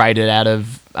do and rate it out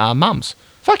of mums.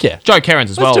 Fuck yeah. Joe Kerrins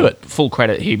as Let's well. do it. Full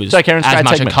credit, he was Joe Kerrins, as great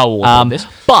much segment. a co-author of this.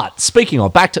 But speaking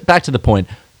of, back to the point,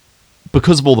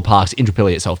 because of all the parks,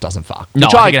 Indooroopilly itself doesn't fuck. No,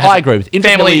 Which think it has I agree with.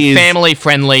 Indooroopilly is...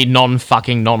 family-friendly,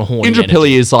 non-fucking, non-horny.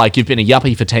 Indooroopilly is like you've been a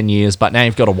yuppie for 10 years, but now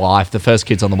you've got a wife, the first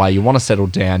kid's on the way, you want to settle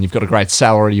down, you've got a great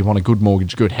salary, you want a good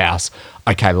mortgage, good house.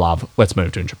 Okay, love, let's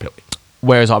move to Indooroopilly.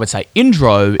 Whereas I would say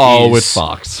Indro Oh, is it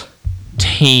fucks.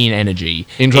 teen energy.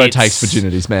 Indro It's- takes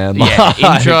virginities, man. Yeah,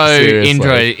 Like,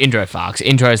 seriously. intro fucks.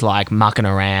 Intro's like mucking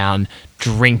around,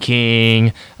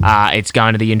 drinking. It's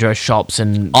going to the Indro shops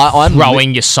and I'm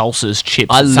throwing your salsas chips.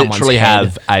 I at someone's literally head.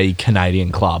 have a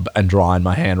Canadian club and dry in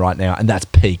my hand right now, and that's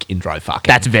peak Indro fucking.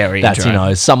 That's very That's,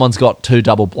 Indro. someone's got 2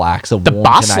 double blacks, The warm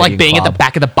bus, Canadian like being at club. the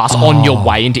back of the bus on your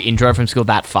way into Indro from school,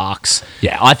 that fucks.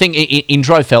 Yeah, I think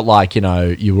Indro felt like,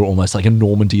 you were almost like a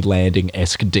Normandy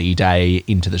landing-esque D-Day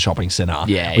into the shopping centre.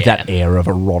 Yeah, with yeah. that air of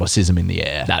eroticism in the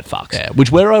air. That fucks. Yeah,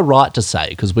 which we're all right to say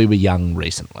because we were young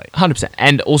recently. 100%.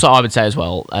 And also, I would say as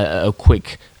well, a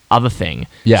quick other thing.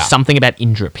 Yeah. Something about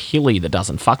Indooroopilly that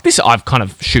doesn't fuck. This, I've kind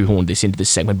of shoehorned this into this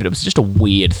segment, but it was just a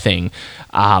weird thing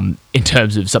in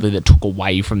terms of something that took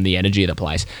away from the energy of the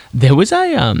place. There was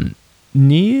a,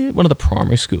 near one of the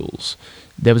primary schools,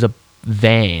 there was a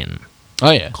van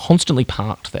Oh, yeah. constantly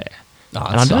parked there. Oh,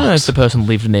 And I don't know if the person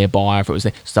lived nearby or if it was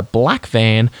there. It's a black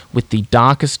van with the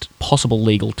darkest possible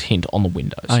legal tint on the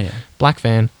windows. Oh, yeah. Black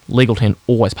van, legal tint,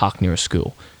 always parked near a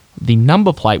school. The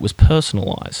number plate was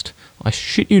personalised. I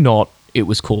shit you not, it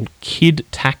was called Kid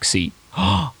Taxi.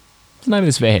 What's the name of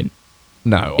this van?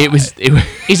 No, It was.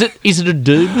 Is it a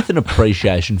dude with an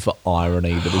appreciation for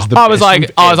irony that is the I was best like,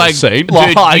 you've ever seen?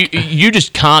 dude, Like- you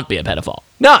just can't be a pedophile.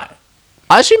 No.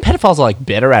 I assume pedophiles are like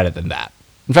better at it than that.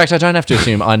 In fact, I don't have to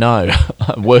assume. I know.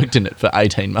 I worked in it for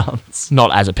 18 months.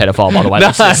 Not as a pedophile, by the way. No,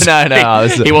 listeners. no, I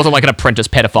was- He wasn't like an apprentice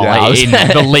pedophile Yeah, I was- in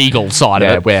the legal side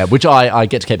of it. Which I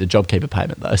get to keep the JobKeeper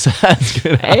payment though, so that's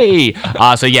good. Hey,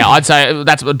 so yeah, I'd say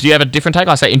that's. Do you have a different take?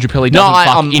 I say Indooroopilly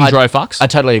doesn't fuck. Indro fucks. I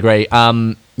totally agree.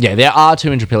 Yeah, there are 2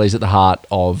 Indooroopillys at the heart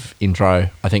of Indro.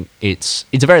 I think it's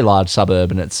a very large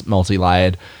suburb and it's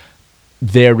multi-layered.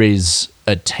 There is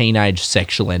a teenage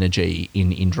sexual energy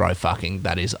in Indro fucking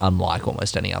that is unlike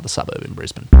almost any other suburb in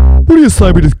Brisbane. What do you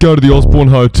say we just go to the Osborne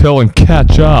Hotel and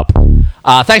catch up?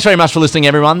 Thanks very much for listening,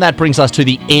 everyone. That brings us to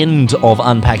the end of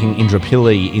Unpacking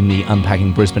Indooroopilly in the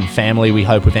Unpacking Brisbane family. We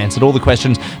hope we've answered all the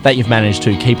questions that you've managed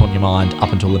to keep on your mind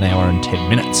up until an hour and 10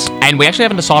 minutes. And we actually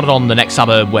haven't decided on the next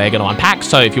suburb we're going to unpack,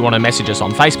 so if you want to message us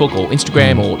on Facebook or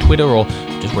Instagram or Twitter or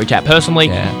just reach out personally.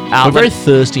 We're very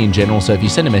thirsty in general, so if you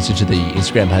send a message to the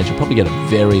Instagram page, you'll probably get a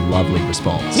very lovely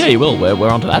response. Yeah, you will. We're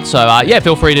onto that. So,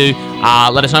 feel free to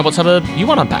let us know what suburb you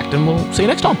want unpacked, and we'll see you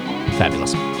next time.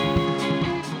 Fabulous.